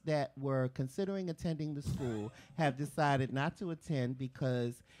parents that were considering attending the school have decided not to attend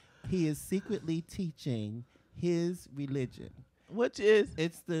because he is secretly teaching his religion. Which is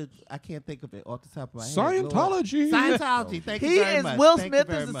I can't think of it off the top of my head. Scientology. Scientology. Thank he you very is much. Will Thank you Smith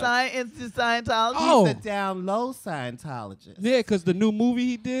very is a much. into Scientology. Oh. He's a down low Scientologist. Yeah, because the new movie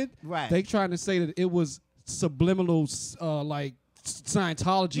he did, Right. they trying to say that it was subliminal, like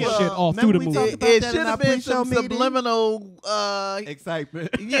Scientology Well, shit all remember through the we movie. talked about It that in should our have been pre-show some meeting? subliminal. Excitement.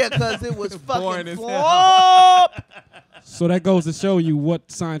 Yeah, because it was Boring fucking as hell. flop. So that goes to show you what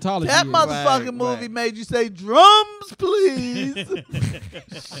Scientology That is. motherfucking Right, movie right. made you say drums, please. Did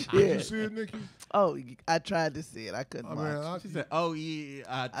you Shit. see it, Nikki? Oh, I tried to see it. I couldn't I watch. mean, She said, "Oh yeah."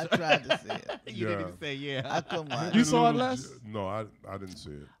 I tried to see it. You didn't even say yeah. I couldn't watch. You saw it, Les? No, I didn't see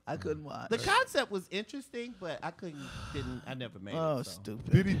it. I couldn't watch. The concept was interesting, but I never made Oh, it. So.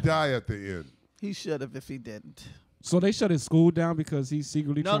 stupid. Did he die at the end? He should have if he didn't. So they shut his school down because he's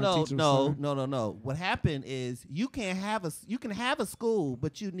secretly trying to teach him something? No. What happened is you can have a school,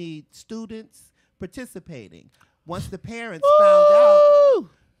 but you need students participating. Once the parents found out Woo!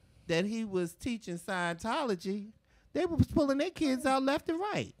 that he was teaching Scientology, they were pulling their kids out left and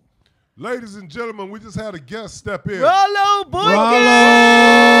right. Ladies and gentlemen, we just had a guest step in. Rollo Boy.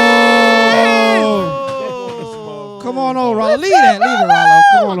 Come on, old Rollo. Leave it, Rollo.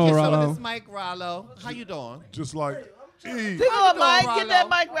 Come on, old Okay, so Rollo. this Mike Rollo. How you doing? Just like, E. Come on, Mike. Rollo? Get that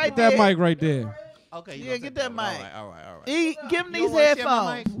mic right Get that there. mic right there. Okay, you Yeah, gonna get take that mic. All right. Give him You these don't wanna share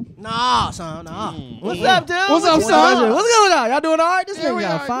my headphones. mic? Nah, son, nah. What's up, dude? What's up, What you son? doing? What's going on? Y'all doing all right? This Yeah, nigga we got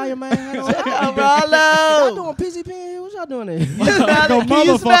all a right. fireman hat on. Oh, Y'all Rollo. doing PCP? What y'all doing there? Like a Can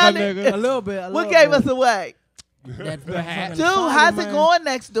you smell motherfucker, it? nigga. a little bit. What gave us away? that hat? Dude, how's it going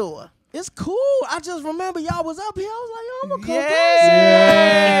next door? It's cool. I just remember y'all was up here. I was like, yo, I'm gonna come visit.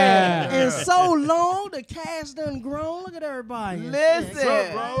 Yeah. And so long, the cast done grown. Look at everybody. Listen.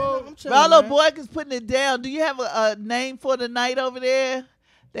 I'm chilling, Rollo man. Boykins putting it down. Do you have a name for the night over there?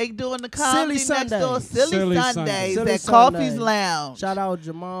 They doing the comedy Silly next door. Sundays. Silly Silly Sundays Sundays. Silly at Coffee's Sundays. Lounge. Shout out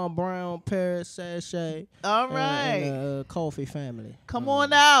Jamal Brown, Paris, Sashay, All right. and Coffee family. Come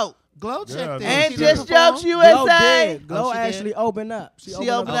on out. Glow checked Yeah, in. And She Just didn't Jokes perform? Glow USA. did. Glow Oh, she did? actually opened up. She opened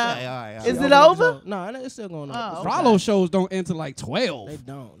opened up. Okay, all right. Is She it opened up over? the show. No, it's still going on. Oh, okay. Rollo shows don't end till like They 12.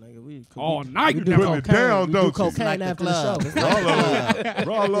 don't, nigga. We All night. We you do never- Putting it cocaine. down, We don't do you? cocaine Like the after the club. show. It's like the club.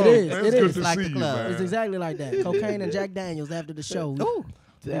 Rollo, It is, man, it it's is. good to Like the see you, club. man. It's exactly like that. Cocaine and Jack Daniels after the show. Ooh.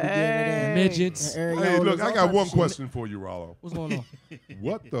 Dang. Midgets. And Hey, areolas, look, I all got types one of shit. question for you, Rollo. What's going on?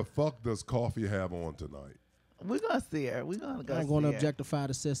 What the fuck does Coffee have on tonight? We're gonna see her. We're gonna go. I ain't see going to her. objectify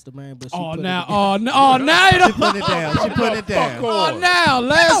the sister, man. But she Oh, put it now, together. now you don't. Put it down. She put it down. Oh, now, You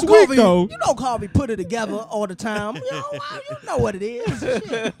last know, week, Kobe, though. you know, Kobe put it together all the time. You know what it is.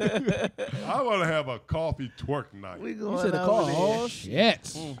 Shit. I want to have a coffee twerk night. We You going should have over called. there. Oh, shit.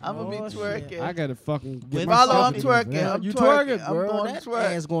 Shit. I'm gonna be Oh, shit. twerking. I got to fucking get With myself Rollo, I'm together. twerking. I'm You twerking. twerking, I'm girl. going That to twerk.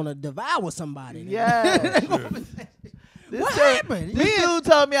 ass going to devour somebody. Yeah. This What dude- happened? This dude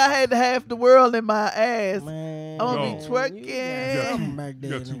told me I had half the world in my ass. Man, I'm gonna be you twerking. got something back You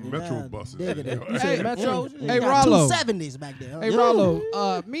there, got two nigga. Metro God, buses. dig it. You Hey, said Metro? hey, You got Rollo. two 70s back there. Hey,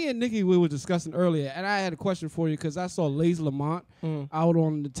 Rollo, me and Nikki, we were discussing earlier, and I had a question for you because I saw Lazy Lamont out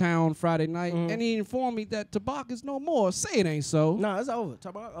on the town Friday night, and he informed me that Tabak is no more. Say it ain't so. No, it's over.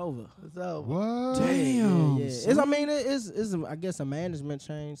 Talk about over. It's over. What? Damn. Yeah. It's, I mean, it's I guess a management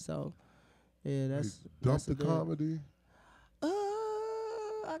change. So, yeah, that's Dump the a deal. comedy.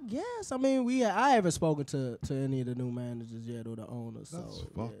 I guess. I mean, I haven't spoken to any of the new managers yet or the owners. That's so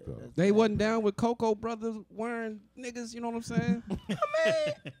fucked up. that's They bad. wasn't down with Coco Brothers wearing niggas, you know what I'm saying?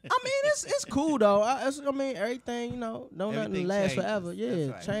 It's cool though. I mean, everything, don't nothing Everything last changes. forever. Yeah, That's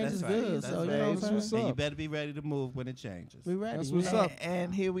right. change That's is right. good. That's So right. you know what I'm That's what's saying. And you up. better be ready to move when it changes. We ready. That's we what's ready. up.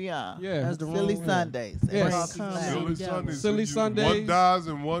 And here we are. Yeah. That's the Silly wrong- Sundays. Yes. Coffee Silly Lounge. Silly Yeah. Sunday. Silly so Sundays. One dies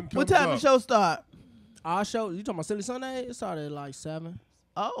and one comes What time up. the show start? Our show. You talking about Silly Sunday? It started at like 7.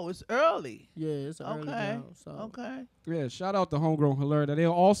 Oh, it's early. Yeah, it's early Okay. now. So Okay. Yeah, shout out to Homegrown Hilarity.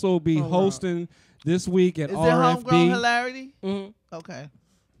 They'll also be Homegrown. hosting this week at Is there homegrown RFB. hilarity? Mhm. Okay.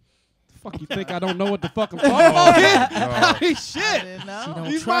 Fuck, you think I don't know what the fuck I'm talking about here? Hey, I shit. didn't she know. don't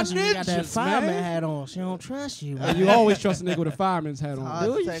These trust my you. You got that ninjas, fireman man. hat on. She don't trust you. And you always trust a nigga with a fireman's hat on. Hard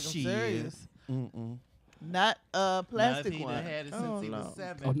to Do you? take 'em Shit. serious. Mm-mm. Not a plastic Not if one. he'd had it Oh, since he no. was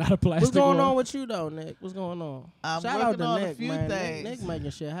 7. Oh, not a plastic What's going one. on with you though, Nick? What's going on? I'm Shout out working to on a Nick, few man. things. Nick making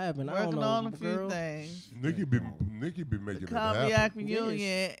shit happen. I don't Working know, on a few girl. things. Nikki be making it Comedy happen. Act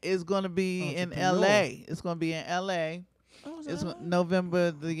Reunion is going to be in Entrepreneur. L.A. It's going to be in L.A. Oh, is It's that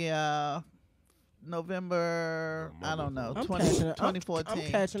right? November, I don't know, I'm 20, catching it. 2014.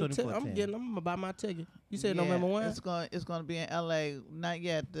 I'm catching it. I'm 2014. getting. I'm gonna buy my ticket. You said Yeah, November 1. It's going to be in L.A. Not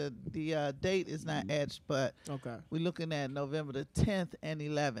yet. The date is not etched, but Okay. we're looking at November the 10th and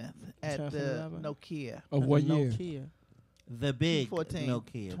 11th at 10th and the 11th? Nokia. Of what No year? Kia. The big 2014.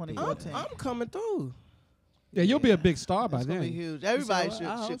 Nokia. 2014. I'm coming through. Yeah, you'll be a big star by It's going to be then. huge. Everybody So,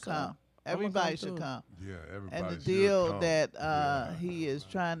 I hope should so. come. I'ma Everybody come should through. come. Yeah, everybody. And the should deal come. that Yeah. he is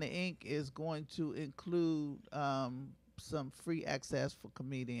trying to ink is going to include some free access for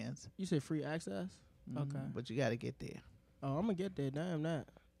comedians. You said free access. Okay. But you got to get there. Oh, I'm gonna get there. Damn that.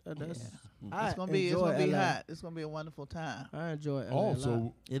 That's. It's gonna be LA. hot. It's gonna be a wonderful time. I enjoy LA a lot.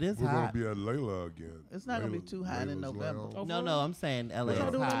 Also, It is we're going hot. to be at Layla again. It's not gonna be too hot in Layla's November. Lounge. Oh, No, I'm saying LA What y'all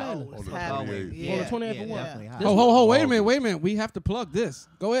is doing in hot. LA? On It's the happening. 28th. Yeah. On the 28th yeah, of what? definitely hot. Oh, wait a minute. We have to plug this.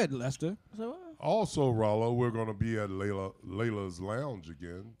 Go ahead, Lester. So, Also, Rollo, we're going to be at Layla's Lounge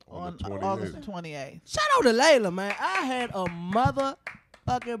again on the 28th. August 28th. shout out to Layla, man. I had a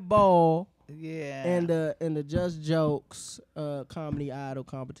motherfucking ball Yeah. in the Just Jokes comedy idol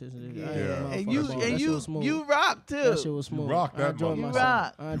competition. Yeah. I had a Yeah. motherfucking And ball. you That and shit you was smooth. you rock too. That shit was smooth. rock I that enjoyed motherfucker. myself.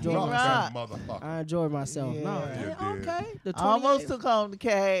 rock. I enjoyed Rock myself. that motherfucker. I enjoyed myself. Yeah. No, Yeah, did. okay. The I almost 28th. took home the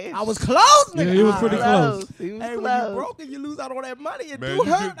cash. I was close, Yeah, nigga. you was pretty close. He was Hey, when close. you broke and you lose out on that money, it Man, do you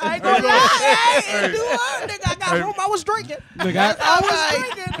hurt. did- I ain't Hey, gonna look. lie. Hey, Hey. it do hurt, nigga. I got Hey. home. I was drinking. Nigga, I All was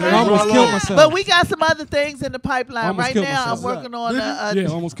right. drinking. I almost Rollo. killed myself. But we got some other things in the pipeline. Almost Right killed now, myself. I'm working on yeah,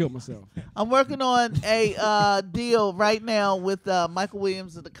 almost killed myself. I'm working on a deal right now with Michael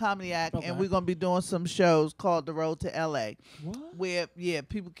Williams of the Comedy Act, Okay. and we're gonna be doing some shows called The Road to LA, What? where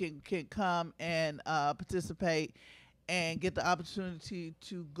people can come and participate and get the opportunity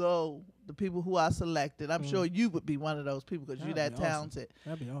to go. The people who are selected, I'm sure you would be one of those people because you're that That'd be awesome. talented.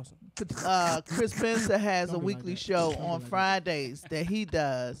 That'd be awesome. Chris Spencer has a Don't be like weekly that. show Don't be on like that. Fridays that he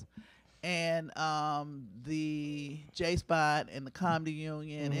does, and the J Spot and the Comedy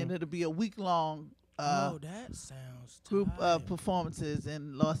Union, and it'll be a week long Oh, that sounds group tight. of performances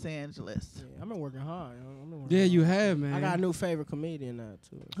in Los Angeles. Yeah, I've been working hard. I've been working Yeah, hard. you have, man. I got a new favorite comedian now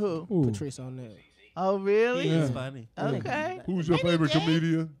too. Who? Ooh. Patrice O'Neal. Oh, really? Yeah. It's funny. Okay. Who's your favorite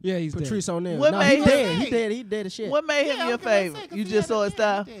comedian? Yeah, he's dead. Patrice O'Neal. What No, made he him- dead. He dead. He dead as shit. What made him your favorite? You just saw his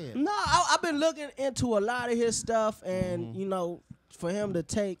stuff? No, I've been looking into a lot of his stuff, and you know, for him to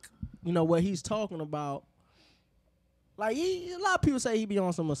take, you know, what he's talking about, like a lot of people say he be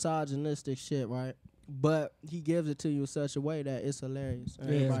on some misogynistic shit, right? But he gives it to you in such a way that it's hilarious. And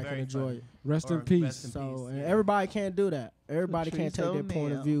Yeah. everybody Very can enjoy funny. it. Rest in Or peace. rest in So, peace, and yeah. everybody can't do that. Everybody can't Patrice take their point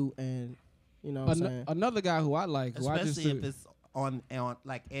O'Neal. of view, and you know what I'm saying. Another guy who I like, who I just Especially if it's on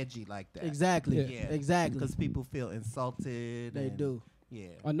like edgy like that. Exactly. Yeah. Exactly. Because people feel insulted. They and- do. Yeah.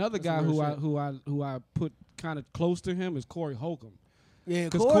 Another That's guy some who real I put kind of close to him is Corey Holcomb. Yeah,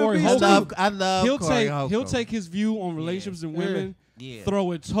 Because Corey B. Holcomb, I love he'll Corey take Holcomb. his view on relationships and women, Yeah.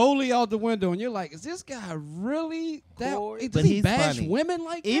 throw it totally out the window, and you're like, is this guy really that? Corey- Does But he he's bash funny. women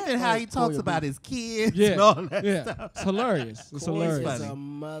like Even that? how he talks Corey about B. his kids Yeah, and all that yeah, stuff. it's hilarious. It's Corey's hilarious. funny. a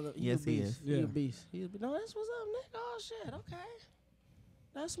mother. Yes, he he is. is. He Yeah. a beast. No, that's what's up, Nick. Oh shit. Okay,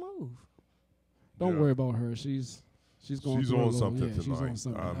 that's smooth. Don't Yeah. worry about her. She's going. She's through a on little- something yeah, she's on tonight.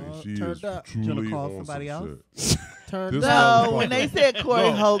 something. I mean, she turned is up. truly You wanna call on somebody some else? shit. Turned This up. No, when they said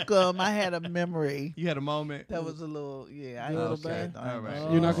Corey Holcomb, I had a memory. You had a moment. That was a little, yeah. I Good or ain't gonna bad? share it. I ain't gonna All right. share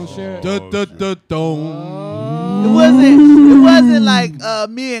it. You're not gonna share it. It wasn't like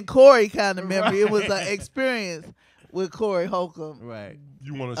me and Corey kind of memory. It was an experience with Corey Holcomb Right.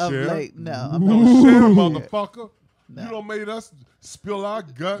 You want to of share? late. No, I'm You not don't share, gonna share. motherfucker. No. You don't made us spill our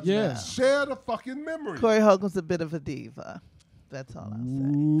guts. Yeah. Share the fucking memory. Corey Holcomb's a bit of a diva. That's all I'll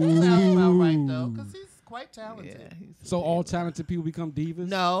That sounds about right though, because he's quite say. talented. Yeah, he's So all talented people become divas?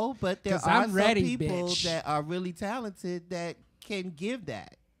 No, but there 'Cause are I'm some ready, people bitch. that are really talented that can give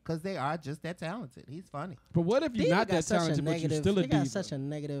that because they are just that talented. He's funny. But what if you're Diva not got that such a talented, but you're negative- still a he got diva? such a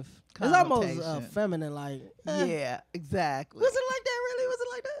negative. It's almost Connotation. feminine. Like, yeah, exactly. was it like that? Really? Was it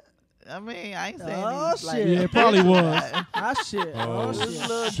like that? I mean, I ain't saying Oh, he's like shit. Yeah, it probably was. Ah shit. Oh, This shit.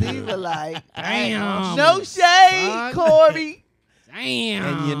 little shit. diva like. Damn. No shade, Son. Corey. Damn.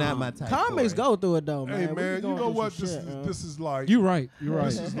 And you're not my type. Comics Corey. go through it though, man. Hey We man, you going know through what? some This shit, man. is like. You right. You're right.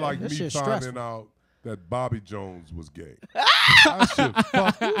 This is like This me shit finding stressful. out that Bobby Jones was gay. That shit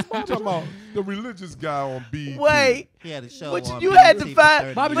fuck. You talking about the religious guy on BET. Wait, He had a show But on you had to BET find- for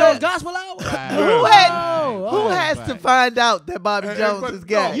 30 Bobby years. Jones Gospel Hour. Right. who had Oh, who oh, has to right. find out that Bobby Hey, Jones but is no,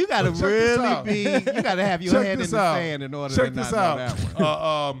 gay? You gotta But check this really out. you gotta have your Check head in this the out. sand in order Check to this not know out.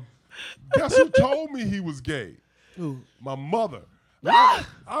 that one. Guess who told me he was gay? Who? My mother.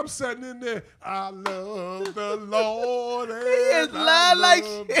 I'm sitting in there. I love the Lord. He is and I lying like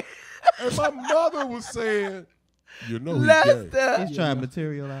love-" shit. And my mother was saying, "You know he's gay." Lester. He's trying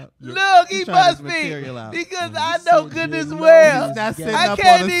material out. Look, he He's trying must his be material out. because I know goodness you know well. He's not sitting I up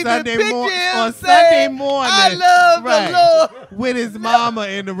can't on a even Sunday picture morning him on saying, Sunday morning. I love Right. the Lord with his mama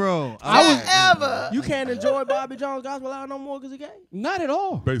in the room. forever. You can't enjoy Bobby Jones Gospel Hour no more because he gay. Not at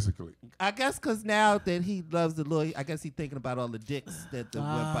all. Basically, I guess because now that he loves the Lord, I guess he's thinking about all the dicks that went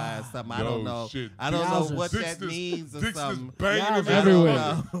by or something. I Yo, don't know. shit. I don't know Yowzers. what Dicks that this- means or Dicks is something. banging in Y'all his everywhere.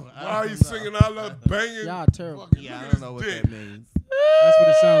 fucking- Why he singing I love banging? Y'all terrible. Fucking Yeah, look I at don't know what his that dick. means. That's what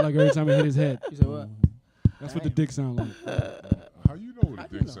it sounds like every time he hit his head. You said what? That's what the dick sound like. How you know what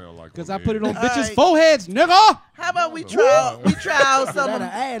a dick sound like? Because on I the put it air? on bitches' Alright. foreheads, nigga. How about we try out some That an of,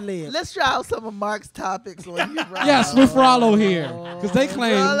 ad lib. let's try out some of Mark's topics on you, Rob. Yes, with Rollo here. Because they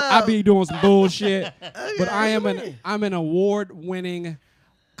claim Rollo. I be doing some bullshit. But I am What you mean? I'm an award-winning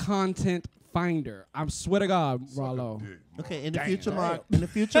content finder. I swear to God, Rollo. Dick. Okay, in the future, Mark. In the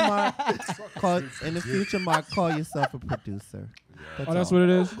future, Mark. Call yourself a producer. Oh, that's what it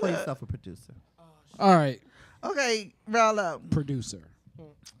is? Call yourself a producer. All right, Okay, Rollo. producer.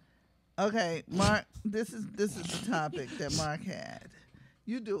 Okay, Mark. This is the topic that Mark had.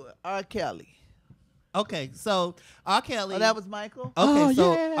 You do it, R. Kelly. Okay, so R. Kelly. Oh, that was Michael. Okay, Oh,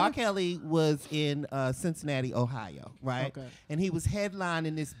 so yeah. R. Kelly was in Cincinnati, Ohio, right? Okay. And he was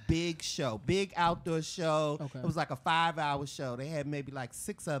headlining this big show, big outdoor show. Okay. It was like a 5-hour show. They had maybe like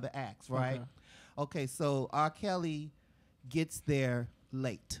 6 other acts, right? Okay, so R. Kelly gets there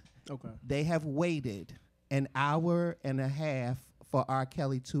late. Okay. They have waited an hour and a half for R.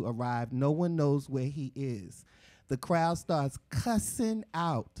 Kelly to arrive. No one knows where he is. The crowd starts cussing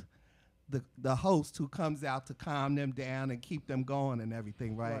out the host who comes out to calm them down and keep them going and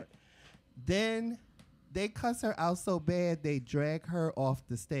everything, right? Then they cuss her out so bad they drag her off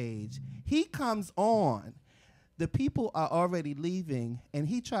the stage. He comes on. The people are already leaving, and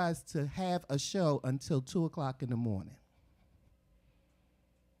he tries to have a show until 2 o'clock in the morning.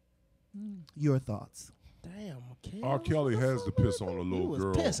 Your thoughts? Damn, kid. R. Kelly has to piss on a He little was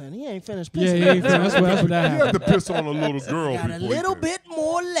girl. pissing. He ain't finished Yeah, pissing. yeah, yeah, that's what that He had happened. to piss on a little girl. Got a before he little pissed. bit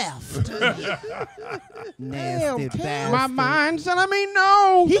more left. Nasty Cam. bastard. My mind's telling me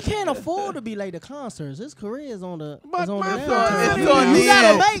no. He can't afford to be late to concerts. His career is on the But is on my the son- It's on You the gotta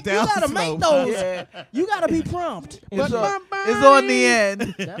end. make you Down gotta slope. make those. Yeah, You gotta be prompt. But it's my on, it's on the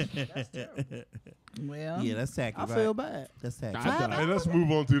end. That's terrible. Well, Yeah, that's tacky. I right? feel bad. That's tacky. Hey, let's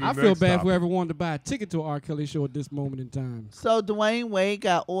move on to the I next feel bad topic. if we ever wanted to buy a ticket to a R. Kelly show at this moment in time. so Dwayne Wade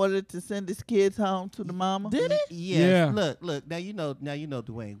got ordered to send his kids home to the mama. Did he? Yes. Yeah. Look. Now you know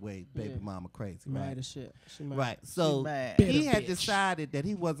Dwayne Wade, baby mama crazy, Mad right? as shit. She mad. Right. So mad. he had bitch. decided that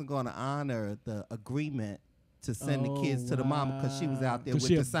he wasn't going to honor the agreement to send the kids Oh, to the mama because she was out there 'Cause with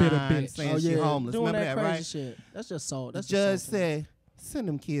she the a bitter sign bitch. saying Oh, she yeah. homeless. Doing Remember that that, crazy right? shit. That's just salt. The That's judge just salty. said, send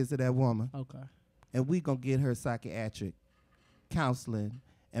them kids to that woman, Okay. and we gonna get her psychiatric counseling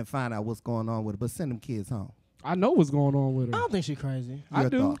and find out what's going on with her. But send them kids home. I know what's going on with I her. don't think she crazy. I Your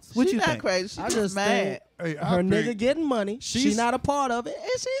do. thoughts? What She's you not think? crazy. She's I just just mad. Hey, I Her think- nigga getting money. She's She's- not a part of it,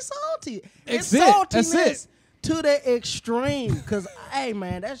 and she's salty. That's It's it. That's saltiness it. to the extreme. Cause hey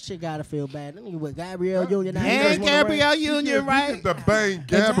man, that shit gotta feel bad. That nigga with Gabrielle Union. now he just And wanna Gabrielle ring- Union, right? The bang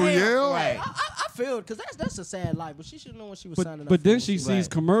Gabrielle. Right. I feel it, cause that's a sad life. But she should know when she was signing up. But then for she it. sees Right.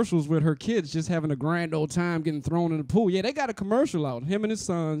 commercials with her kids just having a grand old time getting thrown in the pool. Yeah, they got a commercial out. Him and his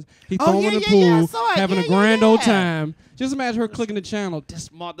sons. He Oh, thrown yeah, in the yeah, pool, yeah, I saw it. having Yeah, a grand yeah, old yeah. time. Just imagine her clicking the channel.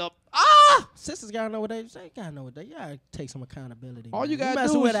 This mother. Sisters gotta know what they say. Gotta know what they. You gotta take some accountability. All you man. gotta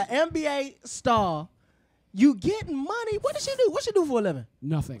messing do with is- an NBA star. You getting money? What does she do? What she do for a living?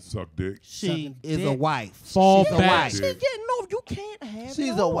 Nothing. Suck dick. She Sucking is a dick. wife. Fall She's a back. wife. She getting no. You can't have. She's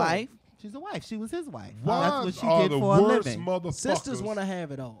it a all. wife. She's a wife. She was his wife. Why That's what she are did the for a worst living. motherfuckers? Sisters want to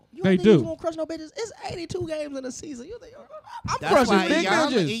have it all. You They don't think do. You won't crush no bitches? It's 82 games in a season. You think I'm That's crushing why big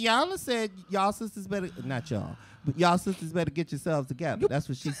bitches. Iyanla said, y'all sisters better, not y'all, but y'all sisters better get yourselves together. That's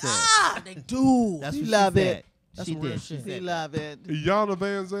what she said. they do. That's She what love she it. said. That's She some real did. shit. She She said love it. Iyanla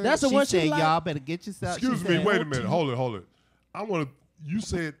Van Zandt. That's the She one said, she like. y'all better get yourself. Excuse she me. said- Wait a minute. Hold it. I want to. You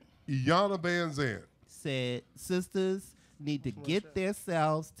said Iyanla Van Zandt. Said sisters need to get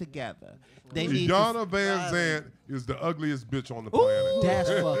themselves together. They need to, Iyanla Van Zandt is the ugliest bitch on the planet. That's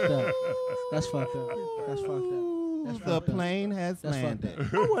fucked up. That's fucked up. That's fucked up. That's the fucked up. plane has That's fucked landed.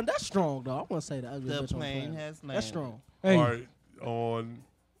 up. I wouldn't- That's strong though. I wouldn't say that. The plane has landed. That's strong. Hey, All right, on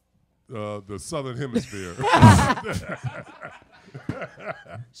the southern hemisphere.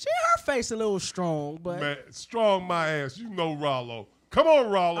 She her face a little strong, but Man, strong my ass. You know Rollo. Come on,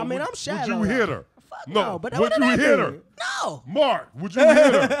 Rollo. I mean, Would- I'm shallow Would you now. hit her? fuck No. no. But Would what did you I hit do? her? No. Mark, would you hit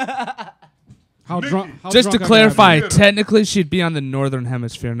her? how Nikki. drunk? How Just to drunk I gotta clarify, be. technically she'd be on the northern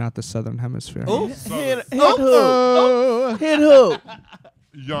hemisphere, not the southern hemisphere. Oh, Hit who? Hit who?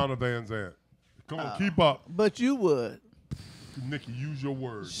 Iyanla Van Zandt. Come on, keep up. But you would. Nikki, use your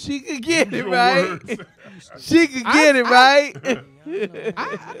words. She could get it Your right. words. She could get it right.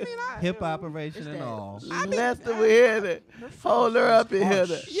 hip operation and all. Lester will hit it. Hold her up and hit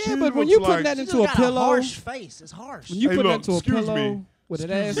her. Yeah, She but when looks you put like- that She into a just got pillow, harsh face. It's harsh. when you Hey, put look, that into a excuse pillow me. with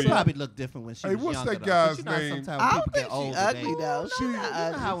an Excuse ass, She me. probably looked different when she Hey, was what's younger. that though. guy's You know, name? sometimes I when don't people think get she older, ugly they, though. She you not know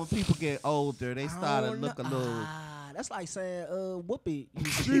ugly. how when people get older, they start to look a little. That's like saying Whoopi.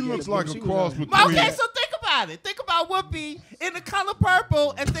 She looks like a She was cross young. between. Okay, so think about it. Think about Whoopi in the color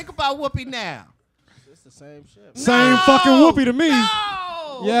purple, and think about Whoopi now. It's the same shit. same fucking whoopee to me.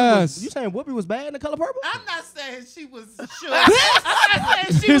 No. Yes. You saying Whoopi was bad in the color purple? I'm not saying she was sure. I'm not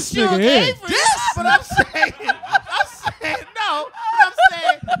saying she was This nigga sure here. Avery, but I'm saying no. But I'm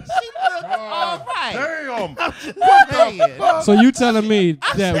saying she looked all right. Damn. Saying. So you telling me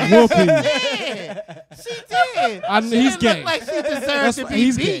that whoopee? Yeah, she did. I- She he's didn't look gay. like she deserved That's to why be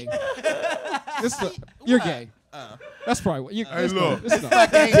he's beat. gay. You're gay. That's probably what you. Hey, look.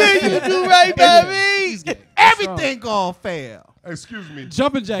 Did you do right by me? Everything gonna fail. Excuse me.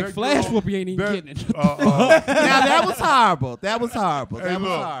 Jumping jack That flash girl- whoopee ain't even that- getting it. Now that was horrible. That was horrible. Hey, That was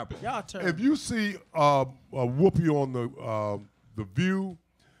look. horrible. Y'all turn. If you see a Whoopi on the View,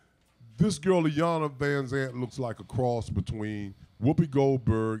 this girl Iyanla Van Zandt looks like a cross between Whoopi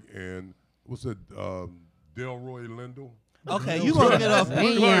Goldberg and what's it, Delroy Lindo. Okay, you gonna get off.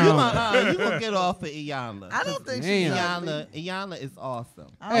 You gonna get off of Iyanla. I don't think she's Damn. ugly. Iyanla is awesome.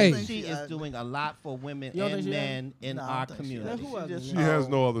 I don't Hey. think She is ugly. doing a lot for women You don't and think she men in No, I our don't think she community. Who ugly? just She has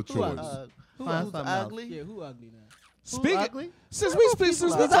no other choice. Who Find who's something else. ugly? Yeah, who ugly now? Speaking, ugly? since we speak,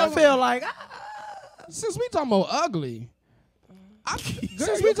 since we Because I talking, feel like since we talking about ugly,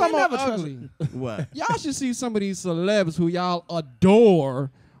 since we you talking can't about never ugly, What? y'all should see some of these celebs who y'all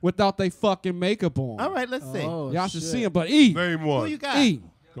adore without they fucking makeup on. All right, let's see. Oh, Y'all should shit. see them, but E, Name Who one. you got? E.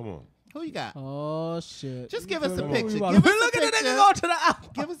 Come on. Who you got? Oh shit! Just give us a We picture. about Give to- us a Look at the picture. nigga go to the album.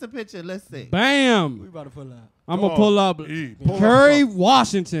 Give us a picture. Let's see. We Bam. about to pull out. I'm Come gonna pull on, up E, pull up Curry something.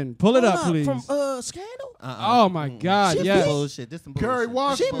 Washington. Pull it Hold up, please. From Scandal. Oh my God, This yes. some bullshit. This some bullshit. Kerry This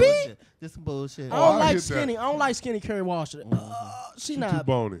Washington. some bullshit. This some bullshit. I Oh, don't I like hit that. skinny. I don't like skinny Kerry Washington. She Too not.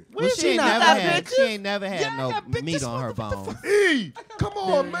 bony. Well, she she ain't not never got had. bitches? She ain't never had Yeah, I no got bitches. meat on her What the bones. E, come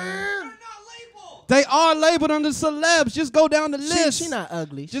on, man. They are labeled under celebs. Just go down the list. She not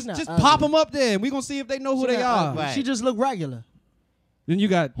ugly. She's not Just ugly. pop them up there, and we gonna see if they know who She they not are. ugly. Right. She just look regular. Then you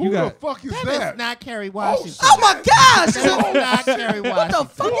got Who the fuck is That that? is not Kerry Washington. Oh my gosh! That is not Kerry Washington. What the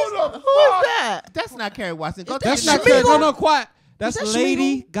fuck Who is the Who is that? That's not Kerry Washington. Go That's to not Schmiegel? no, quiet. That's that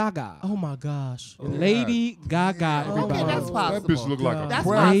Lady Gaga. Oh my gosh. Lady Gaga, everybody. Okay, that's That possible. bitch look like a That's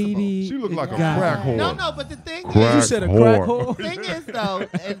crack. possible. Lady She look like a Gaga. crack whore. No, but the thing Crack You said a whore. crack hole. thing is though,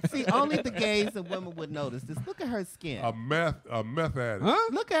 and see, only the gays and women would notice this. Look at her skin. A meth addict. Huh?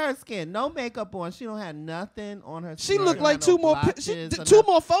 Look at her skin. No makeup on. She don't have nothing on her She skin. look She like don't two have more. no She, blotches or two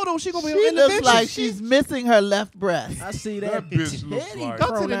nothing. more photos. She gonna be She in the looks picture. like she's missing her left breast. I see That that. bitch looks titty like. Go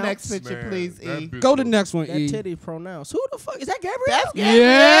to the pronouns. next picture, Man, please, that E. bitch Go to the look- next one, That E. titty pronouns. Who the fuck is that? Gabrielle? That's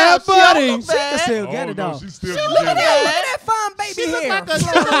Yeah, She buddy. don't look She can bad. still Oh, get it no, though. she still Look can at get it. that fine baby She look hair. like a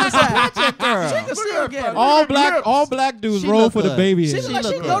project girl. She can still get it. All black dudes She roll look for the good. baby She hair. look like she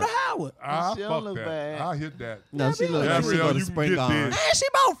look can go good. to Howard. I She don't fuck look that. bad. I hit that. No, she look like she Gabrielle, go to you can Spring get on. this. Man, she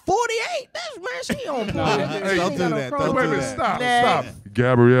about 48. That's man, she on point. Hey, She don't ain't do got no that. problem. Don't Wait a do minute, that. stop, Next. stop.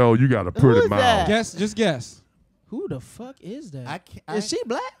 Gabrielle, you got a pretty is mouth. that? Just guess. Who the fuck is that? I can't, Is she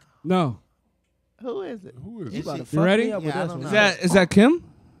black? No. Who is it? Who is Is this? she- About to fuck ready? me up with Yeah, I this don't one. know. Is that Kim?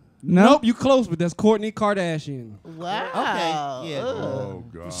 No. Nope, you close, but that's Kourtney Kardashian. Wow. Okay, yeah. Ugh. Oh,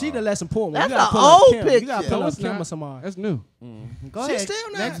 God. She the less important one. That's You gotta an pull up old Kim. You gotta picture. pull No, up it's Kim or not. somebody. That's new. Go She ahead.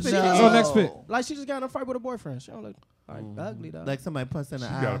 still not. Next No. picture. Oh, next pic. Like she just got in a fight with a boyfriend. She don't look like ugly though. Like somebody punched in the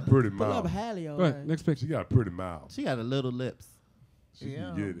She eye. got a pretty pull up mouth. Hallie. Go ahead, next She picture. got a pretty mouth. She got a little lips. She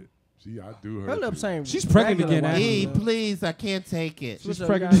can get it. I do her. Her lips too. ain't. She's pregnant regular again, white E, lips. please, I can't take it. She's Switch up,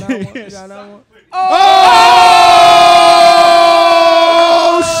 pregnant. You got another one? You got another one?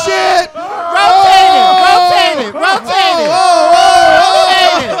 Oh shit! Rotate it, rotate it, rotate it,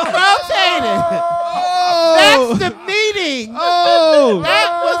 rotate it, rotate it. That's the meeting. Oh! That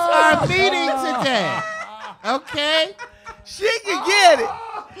was our meeting today. Okay? She can get it.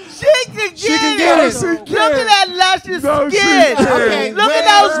 She can get can get it. She Look can. at that luscious No, she skin. can. Okay, Look ready?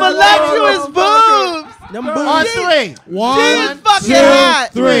 at those voluptuous boobs. Them On booties. three. She is One, fucking two, hot.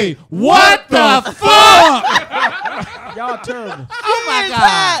 three. What the fuck? Y'all terrible. Oh my She is God.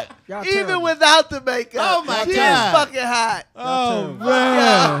 hot. Y'all Even terrible. without the makeup. Oh my she God. is fucking hot. Oh terrible.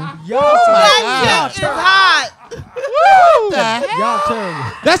 man! Y'all That terrible. chick is hot. What the hell? Y'all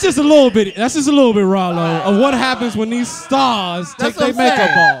terrible. That's just a little bit. That's just a little bit, Rollo, of what happens when these stars take That's their what I'm makeup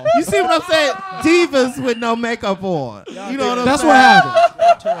saying. off. You see what I'm saying? Divas with no makeup on. You know what I'm That's saying? what happens.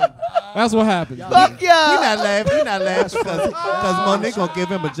 That's what happens. Fuck He yeah. not laughing. He not laughing because Monique gonna give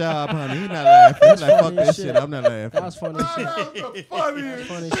him a job, honey. He not laughing. He's like, fuck funny this as shit. shit. I'm not laughing. That was funny as shit. Funny.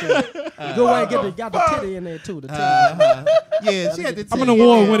 Funny shit. Good way to got the titty in there too. The titty. Yeah, she had to. I'm an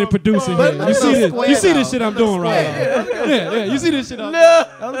award-winning producer But here. I'm You a see this? square You see this though. shit I'm doing right now? Yeah. You see this shit I'm doing.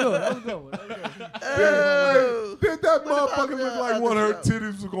 That was good. That was good. That was good. Did that motherfucker look like one of her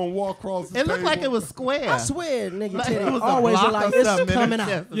titties was gonna walk across the It looked table? like it was square. I swear, nigga, Like titty it was a always look block like or this something in coming her out.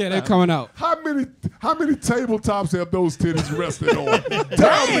 chest or Yeah, they're something. coming out. How many tabletops have those titties rested on?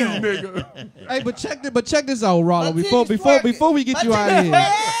 Tell me, nigga. Hey, but check this out, Rollo. My Before titties before twerking. before we get My you out of titties here.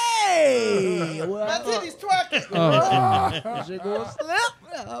 Hey, My well, titties twerking. Oh, God. that shit going slip.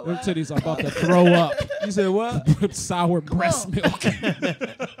 Them titties are about to throw up. You said what? Sour breast milk.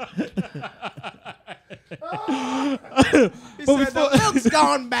 He said the milk's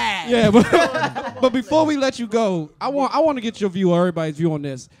gone bad. Yeah, but before we let you go, I want to get your view, or everybody's view on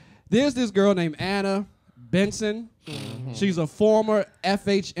this. There's this girl named Anna Benson. She's a former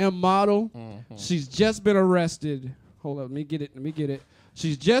FHM model. She's just been arrested. Hold up, let me get it.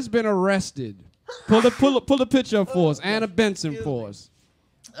 She's just been arrested. Pull the picture up for us. Anna Benson for us.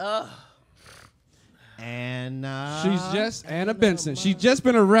 And Anna Benson. She's just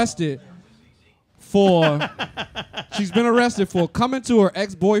been arrested for coming to her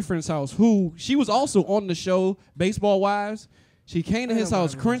ex-boyfriend's house, who she was also on the show Baseball Wives. She came to his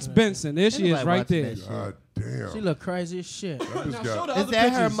house, Prince Benson. There she is, Ain't right nobody there. watching God damn. She look crazy as shit. That bitch got, is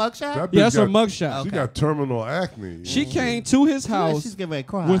that her mugshot? that bitch Yeah, that's her got- mugshot. She got terminal acne. She came to his house She's getting ready to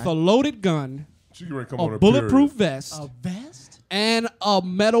cry. with a loaded gun, She can come on a her bulletproof period. vest, A vest? and a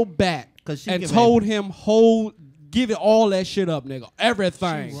metal bat, 'Cause she and getting told him give it all that shit up, nigga.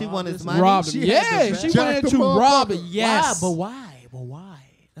 Everything. She wanted his money. Robbed him. She Yeah, had the she vest. wanted Jack the to rob it. motherfucker. Yes. Why? But why?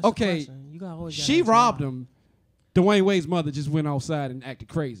 That's the Okay, question. You gotta always she gotta ask robbed why. him. Dwayne Wade's mother just went outside and acted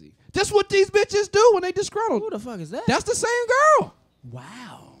crazy. That's what these bitches do when they disgruntled. Who the fuck is that? That's the same girl.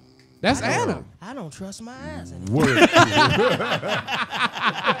 Wow. That's Anna. I don't trust my eyes anymore. Word.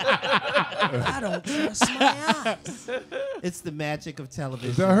 I don't trust my eyes. It's the magic of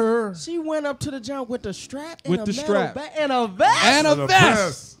television. Is that her? She went up to the jump with the strap and With a the metal strap. and a vest. And a The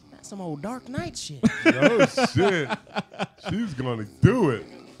vest. some old Dark Knight shit. No shit. She's gonna do it.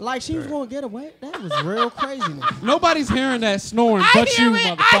 Like she was gonna get away. That was real craziness. Nobody's hearing that snoring but you,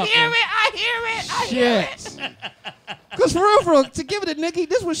 motherfucker. I hear it. Shit. Because for real, to give it to Nikki,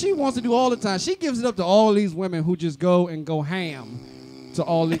 this is what she wants to do all the time. She gives it up to all these women who just go ham to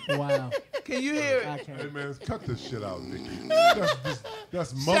all these. Wow. Can you hear I it? can't. Hey man, cut this shit out, Nikki.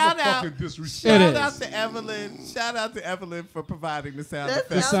 That's Shout motherfucking out. disrespect. It Shout is. out to Evelyn. Shout out to Evelyn for providing the sound That's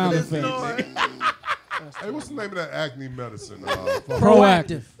effects. sound after the effects. snore. Hey, what's the name of that acne medicine?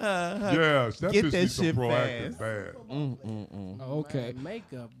 Proactive. Yeah, that Get bitch that needs some shit proactive fast. bad. Okay.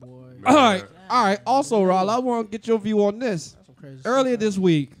 Makeup, boy. All right. Also, Raleigh, I want to get your view on this. Some crazy Earlier shit. this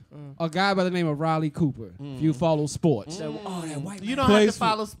week, a guy by the name of Riley Cooper, if you follow sports. Oh, that white You man. don't have to Plays for-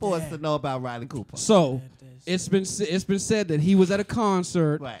 follow sports to know about Riley Cooper. So it's been said that he was at a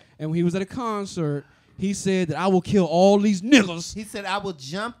concert, Right. and when he was at a concert, he said that I will kill all these niggas He said, I will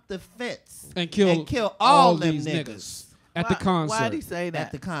jump the fence and kill all them these niggas at the concert. Why'd he say at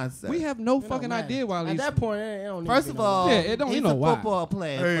that? the concert. We have no It don't fucking matter. idea why At these. that point, it don't First need of to be all, Yeah, it don't- he's you know a why. football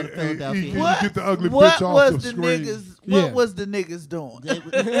player Hey, for the Philadelphia can Eagles. you get the ugly What bitch off was the the screen? niggas? Yeah. What was the niggas doing being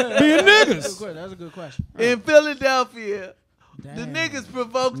That's niggas. a good question. in Philadelphia? The Damn. niggas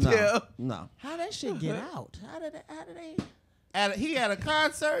provoked No, him. no. How that shit get out? How did they? He had a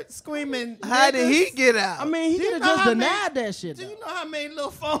concert screaming. How did he niggas. get out? I mean, he Do you could have know just how denied that shit. Do Though. you know how many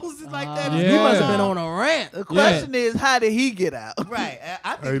little phones is like that? Yeah. He must have been on a rant. the question is, how did he get out? Right.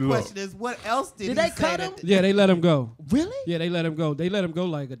 I think Hey, the look. question is, what else did Did he they say cut that- him? Yeah, they let him go. Really? Yeah, they let him go. They let him go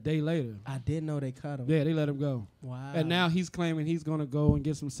like a day later. I didn't know they cut him. Yeah, they let him go. Wow. And now he's claiming he's gonna go and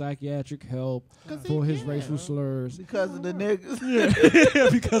get some psychiatric help 'Cause for he his can. racial slurs. Because of the niggas. Yeah,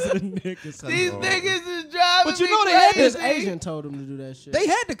 because of the niggas. These niggas is driving But you me know they had his crazy. agent told him to do that shit. They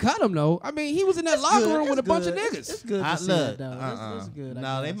had to cut him though. I mean, he was in that locker room with a bunch of It's niggas. good to I see look. that, though. It's good. I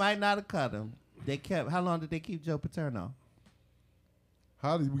No, they guess. might not have cut him. They kept. How long did they keep Joe Paterno?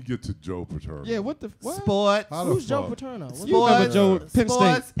 How did we get to Joe Paterno? Yeah, what the what? Sports. How the Who's Joe fuck? Paterno? What's You remember Sports, Joe at Penn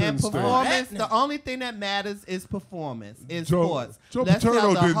sports State? and Penn State. performance. Oh, The only thing that matters is performance. Is Joe, sports. Joe Let's tell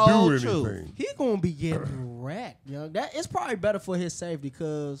Paterno the didn't whole do truth. anything. He gonna be getting wrecked, young. That it's probably better for his safety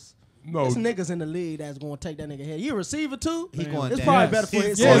because No, there's niggas in the league that's gonna take that nigga head. He a receiver too. He going It's down. probably Yes. better for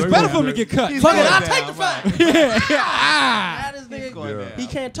his Yeah, it's safety. better for him to get cut. He's Fuck it, going I'll down, take the right. fight. Ah, That is nigga. going down. He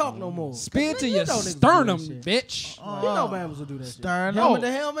can't talk no more. spin to You your know niggas do sternum, that shit. bitch. You know Bama's will do that shit. Sternum. Helmet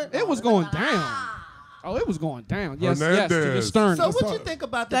to helmet. It was going down. Oh, it was going down. Yes, to the Hernandez. sternum. So That's what you all- think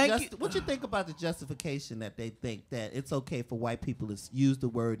about the Thank you. what you think about the justification that they think that it's okay for white people to use the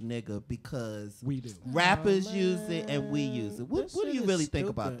word nigga because We do. rappers use it and we use it. What This do shit you is really think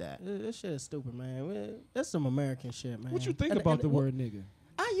about stupid. that? This shit is stupid, man. That's some American shit, man. What you think And- about and the word nigga?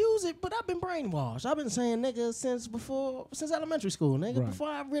 I use it, but I've been brainwashed. I've been saying nigga since elementary school, nigga. Right. Before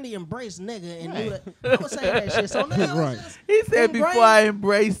I really embraced nigga and knew Right. that, I was saying that shit. So nigga, Right. He said ingrained- before I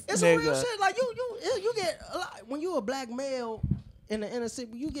embraced It's some real nigga. shit. Like you get a lot when you a black male in the inner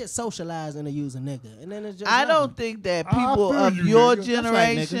city, you get socialized into using nigga, and then it's just I nothing. don't think that I people feel of you, your nigga. That's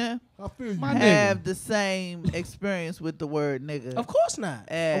right, nigga. generation I feel you. My have the same experience with the word nigga. Of course not.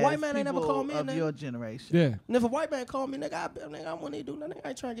 A as white man ain't never people called me a of nigga. your generation. Yeah. And if a white man called me nigga, I wouldn't even do nothing. I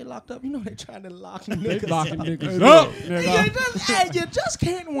ain't trying to get locked up. You know they trying to lock They niggas locking up. niggas Hey, up. look. nigga. You just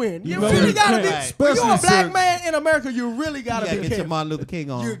can't win. You know really what? gotta be. Right. When you're a Especially black since- man in America, you really gotta You gotta be get your careful. Martin Luther King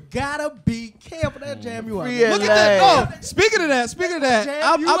You on. gotta be careful. That jam you up. Free man. at Look at that. last. No, speaking of that, Jam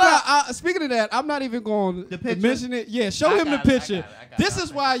I'm you not. up. Speaking of that, I'm not even going The to picture? mention it. Yeah, show I him the got it, I picture. got it, I got This it.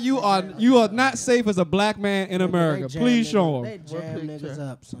 is why you are not safe as a black man in America. They jam Please niggas- show They him. jam niggas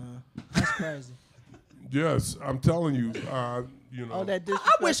up, son. That's crazy. Yes, I'm telling you. You know. Oh, that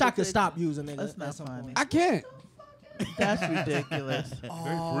I wish I could disrespectful stop using niggas. That's at not some funny. point. I can't. thing. That's ridiculous. They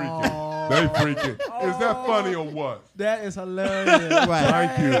freaking. They freaking. Is that funny or what? That is hilarious. Right.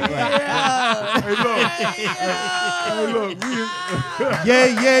 Thank you. Yeah. Hey, look.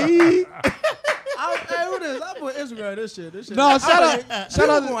 Yeah, yeah. Hey, who this? I put Instagram this shit. No, shout out- shout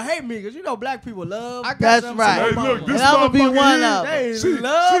People out- gonna hate me because you know black people love. That's some right. Hey, look. Obama. This And I'ma be motherfucker one here, of 'em. They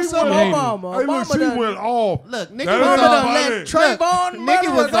love some went- Obama. Hey, look, Obama she done- went off. Look, Nikki That was is Obama not done funny. let Trayvon Nikki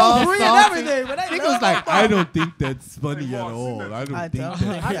murder was go all free and salty. everything, but they Nick love was like, Obama. I don't think that's funny Hey, at Mark, all. see that? I I don't think don't. I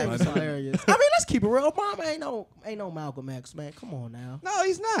that's think it's funny. hilarious. I mean, let's keep it real. Obama ain't no Malcolm X, man. Come on now. No,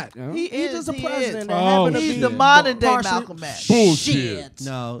 he's not. yo. He He's is. just a He president is. that Oh, happened to He's be the modern day partially- Malcolm X. Bullshit. Shit.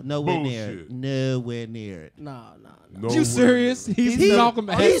 No, nowhere near it. Bullshit. Nowhere near it. No. No you way. serious? He's Malcolm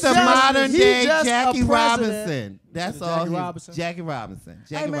X. He's a just- modern he's day just a Jackie president. Robinson. That's Jackie all. Robinson? Jackie Robinson.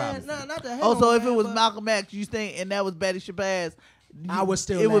 Hey Jackie man, Robinson. not to hate Oh, so on if it man, was but- Malcolm X, you think, and that was Betty Shabazz, I would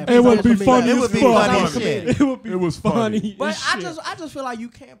still. It would laugh. be- It would be For me, funny it as would be fuck. funny Funny. shit. It would be It was funny. But as I shit. just feel like you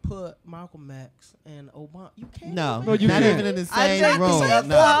can't put Malcolm X and Obama. You can't. No, No, you not can't. even in the I same think room. the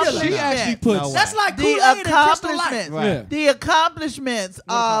No. She No. actually No puts way. That's like the Kool-Aid and Crystal Light. accomplishments. Right. Yeah. The accomplishments.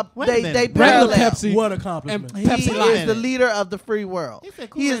 Wait a They minute. regular parallel. Pepsi What and accomplishment? He Pepsi is Light. the leader of the free world. He said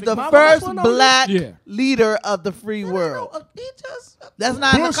He is Kool-Aid the and Malcolm first X wasn't on black Yeah. leader of the free world. He just. That's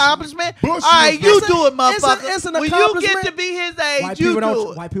not an Bush- accomplishment. Bush All right, is- you It's a- do it, it's a- motherfucker. it's an When you get accomplishment. to be his age, White you people do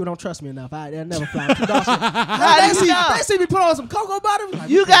don't. it. White people don't trust me enough. They'll never fly to Dawson. How they do see, you know? they see me put on some cocoa butter. Like,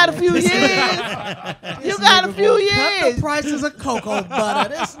 You got a man, few this years. nigga- You got a few Cut the years. prices of cocoa butter.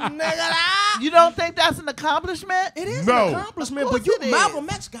 This nigga. You don't think that's an accomplishment? It is No. an accomplishment, Of but course you, it is. Malcolm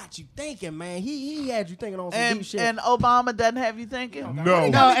X got you thinking, man. He had you thinking on some deep And, shit. and Obama doesn't have you thinking? No,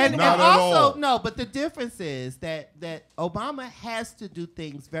 No, and not at also all. no, but the difference is that Obama has to do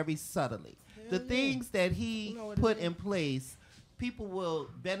things very subtly. The things that he put in place, people will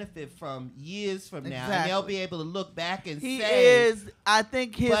benefit from years from now, and they'll Exactly. be able to look back and He say, is, I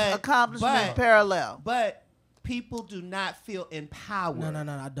think his But- accomplishments but- parallel. but people do not feel empowered. no,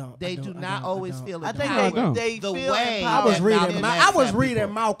 I don't. They I do don't, not I always don't. feel I think I empowered. don't. they The feel way I empowered. was that reading. Malcolm X I was had reading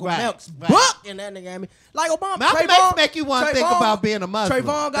people. Malcolm Right, X right. book, and that nigga had me like Obama. Malcolm Trayvon- X make you want to think Trayvon- about being a Muslim. Trayvon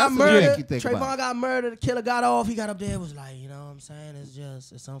got That's what murdered. make you think Trayvon about. got murdered. The killer got off. He got up there. Was like, you know what I'm saying?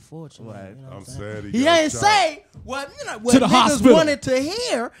 It's unfortunate. Right. You know what I'm saying? sad He got ain't shot. say what what To the niggas hospital. wanted to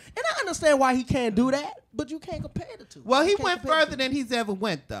hear, and I understand why he can't do that. But you can't compare the two. Well, he You can't went compare the further two. than he's ever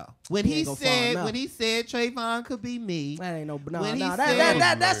went though. When He he ain't go far said enough. Trayvon could be me. That ain't no. When he No, said-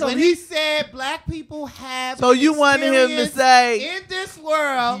 that's when a he said black people have So you wanted him to experience say- in this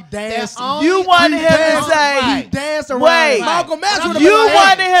world He danced- that only You wanted him to danced say- right. He danced around. Wait. Malcolm X would have You been like,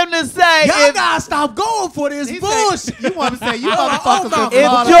 wanted him to say y'all if, gotta stop going for this He bullshit. said, you want to say you Oh, motherfuckers no. are If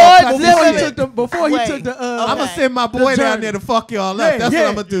flawed George up. before he Zimmerman- took the before he Wait. took the I'm gonna Okay. send my boy down journey. there to fuck y'all Yeah, up. That's yeah. what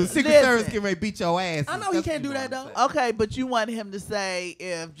I'm gonna do. Secret Listen. Service getting ready to beat your ass. I know he can't do that though. okay, but you want him to say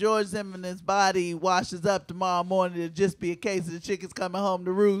if George Zimmerman's body washes up tomorrow morning, it'll just be a case of the chickens coming home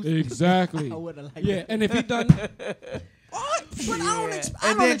to roost. Exactly. I wouldn't like Yeah, that. and if he done, What? But I don't, I And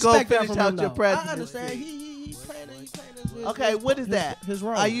don't then go expect that finish from out him, your though. presidency. I understand. He playing his Okay, what is that? His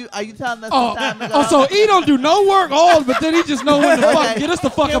role. Are you telling us oh, it's time to go? oh, so he don't do no work all, but then he just know when to fuck get us the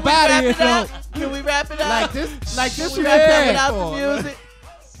fuck Can up we out wrap of it here. up? yo. Can we wrap it up? Like this Can we you wrap had it out for, the music?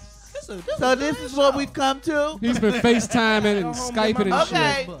 So so this is what we've come to. He's been FaceTiming and Skyping and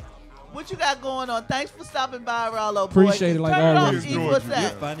Okay. shit. What you got going on? Thanks for stopping by, Rollo. Appreciate it like Turn always. it off, E. What's You're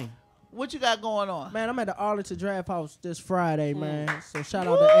that? funny. What you got going on? Man, I'm at the Arlington Draft House this Friday, man. So shout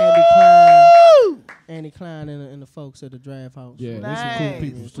out to Andy Klein. Woo! Andy Klein and the folks at the Draft House. Yeah, So, there's some cool Nice.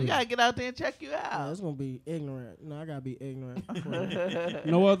 people We too. gotta get out there and check you yeah, out. it's gonna be ignorant. You know, I gotta be ignorant.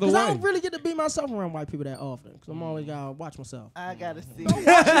 No other Cause I way. don't really get to be myself around white people that often. Cause I'm always gotta watch myself. I gotta see Watch it.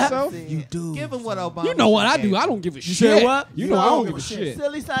 yourself. See it. You do. Given what Obama, You know what I do? gave I you. don't give a shit. said what? You know I don't give a shit.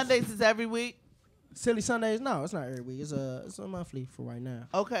 Silly Sundays is every week. Silly Sundays? No, it's not every week. It's a monthly for right now.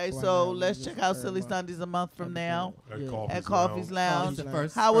 Okay, Right so now, let's we check just out every Silly month. Sundays a month from now At Yeah. Coffee's at Coffee's Lounge. The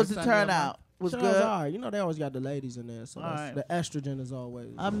first- How was first the Sunday of the turnout? Was Turnout's good. all right. You know they always got the ladies in there, so All that's- right. the estrogen is always.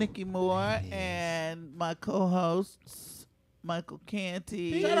 I'm Niki Moore and my co-hosts Michael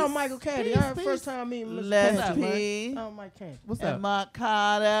Canty, Shout out Michael Candy. Our first time meeting Mr. Les Canty, man. P, Oh, Mike Candy. What's and up? Mark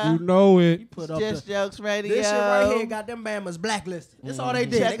Carter. You know it. Put up Just the, Jokes Radio. this shit right here got them Bama's blacklisted. That's all they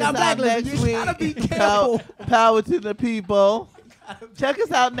did. Check They got us out blacklisted. next You gotta be week. careful. Power to the people. Check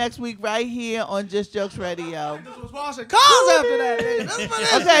us out next week right here on Just Jokes Radio. This was washing cars after that, nigga. That's what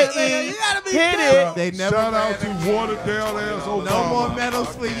this Okay, shit, nigga. E, You gotta be hit careful. it. They never Shout out ran to watered down ass Obama. No more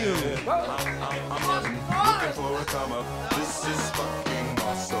medals for you. Looking for a come up. This is fucking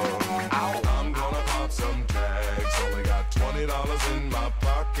awesome. I'm gonna pop some tags. Only got $20 in my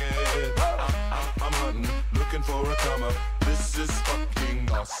pocket. I'm hunting, looking for a come up. This is fucking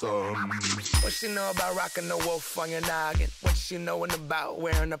awesome. What she know about rocking the wolf on your noggin? What she knowin' about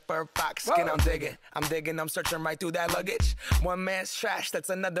wearing a fur fox skin? I'm digging, I'm searching right through that luggage. One man's trash, that's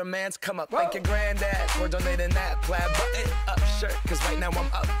another man's come up. Thank your granddad for donating that plaid button up shirt. Cause right now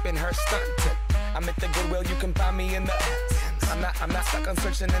I'm up in her stunt. I'm at the Goodwill, you can find me in the I'm not stuck on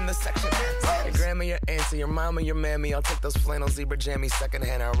searching in the section. Your grandma, your auntie, your mama, your mammy. I'll take those flannel zebra jammies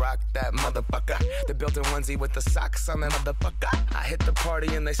secondhand. I rock that motherfucker. The built-in onesie with the socks on that motherfucker. I hit the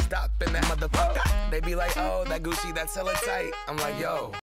party and they stop in that motherfucker. They be like, oh, that Gucci, that's hella tight. I'm like, yo.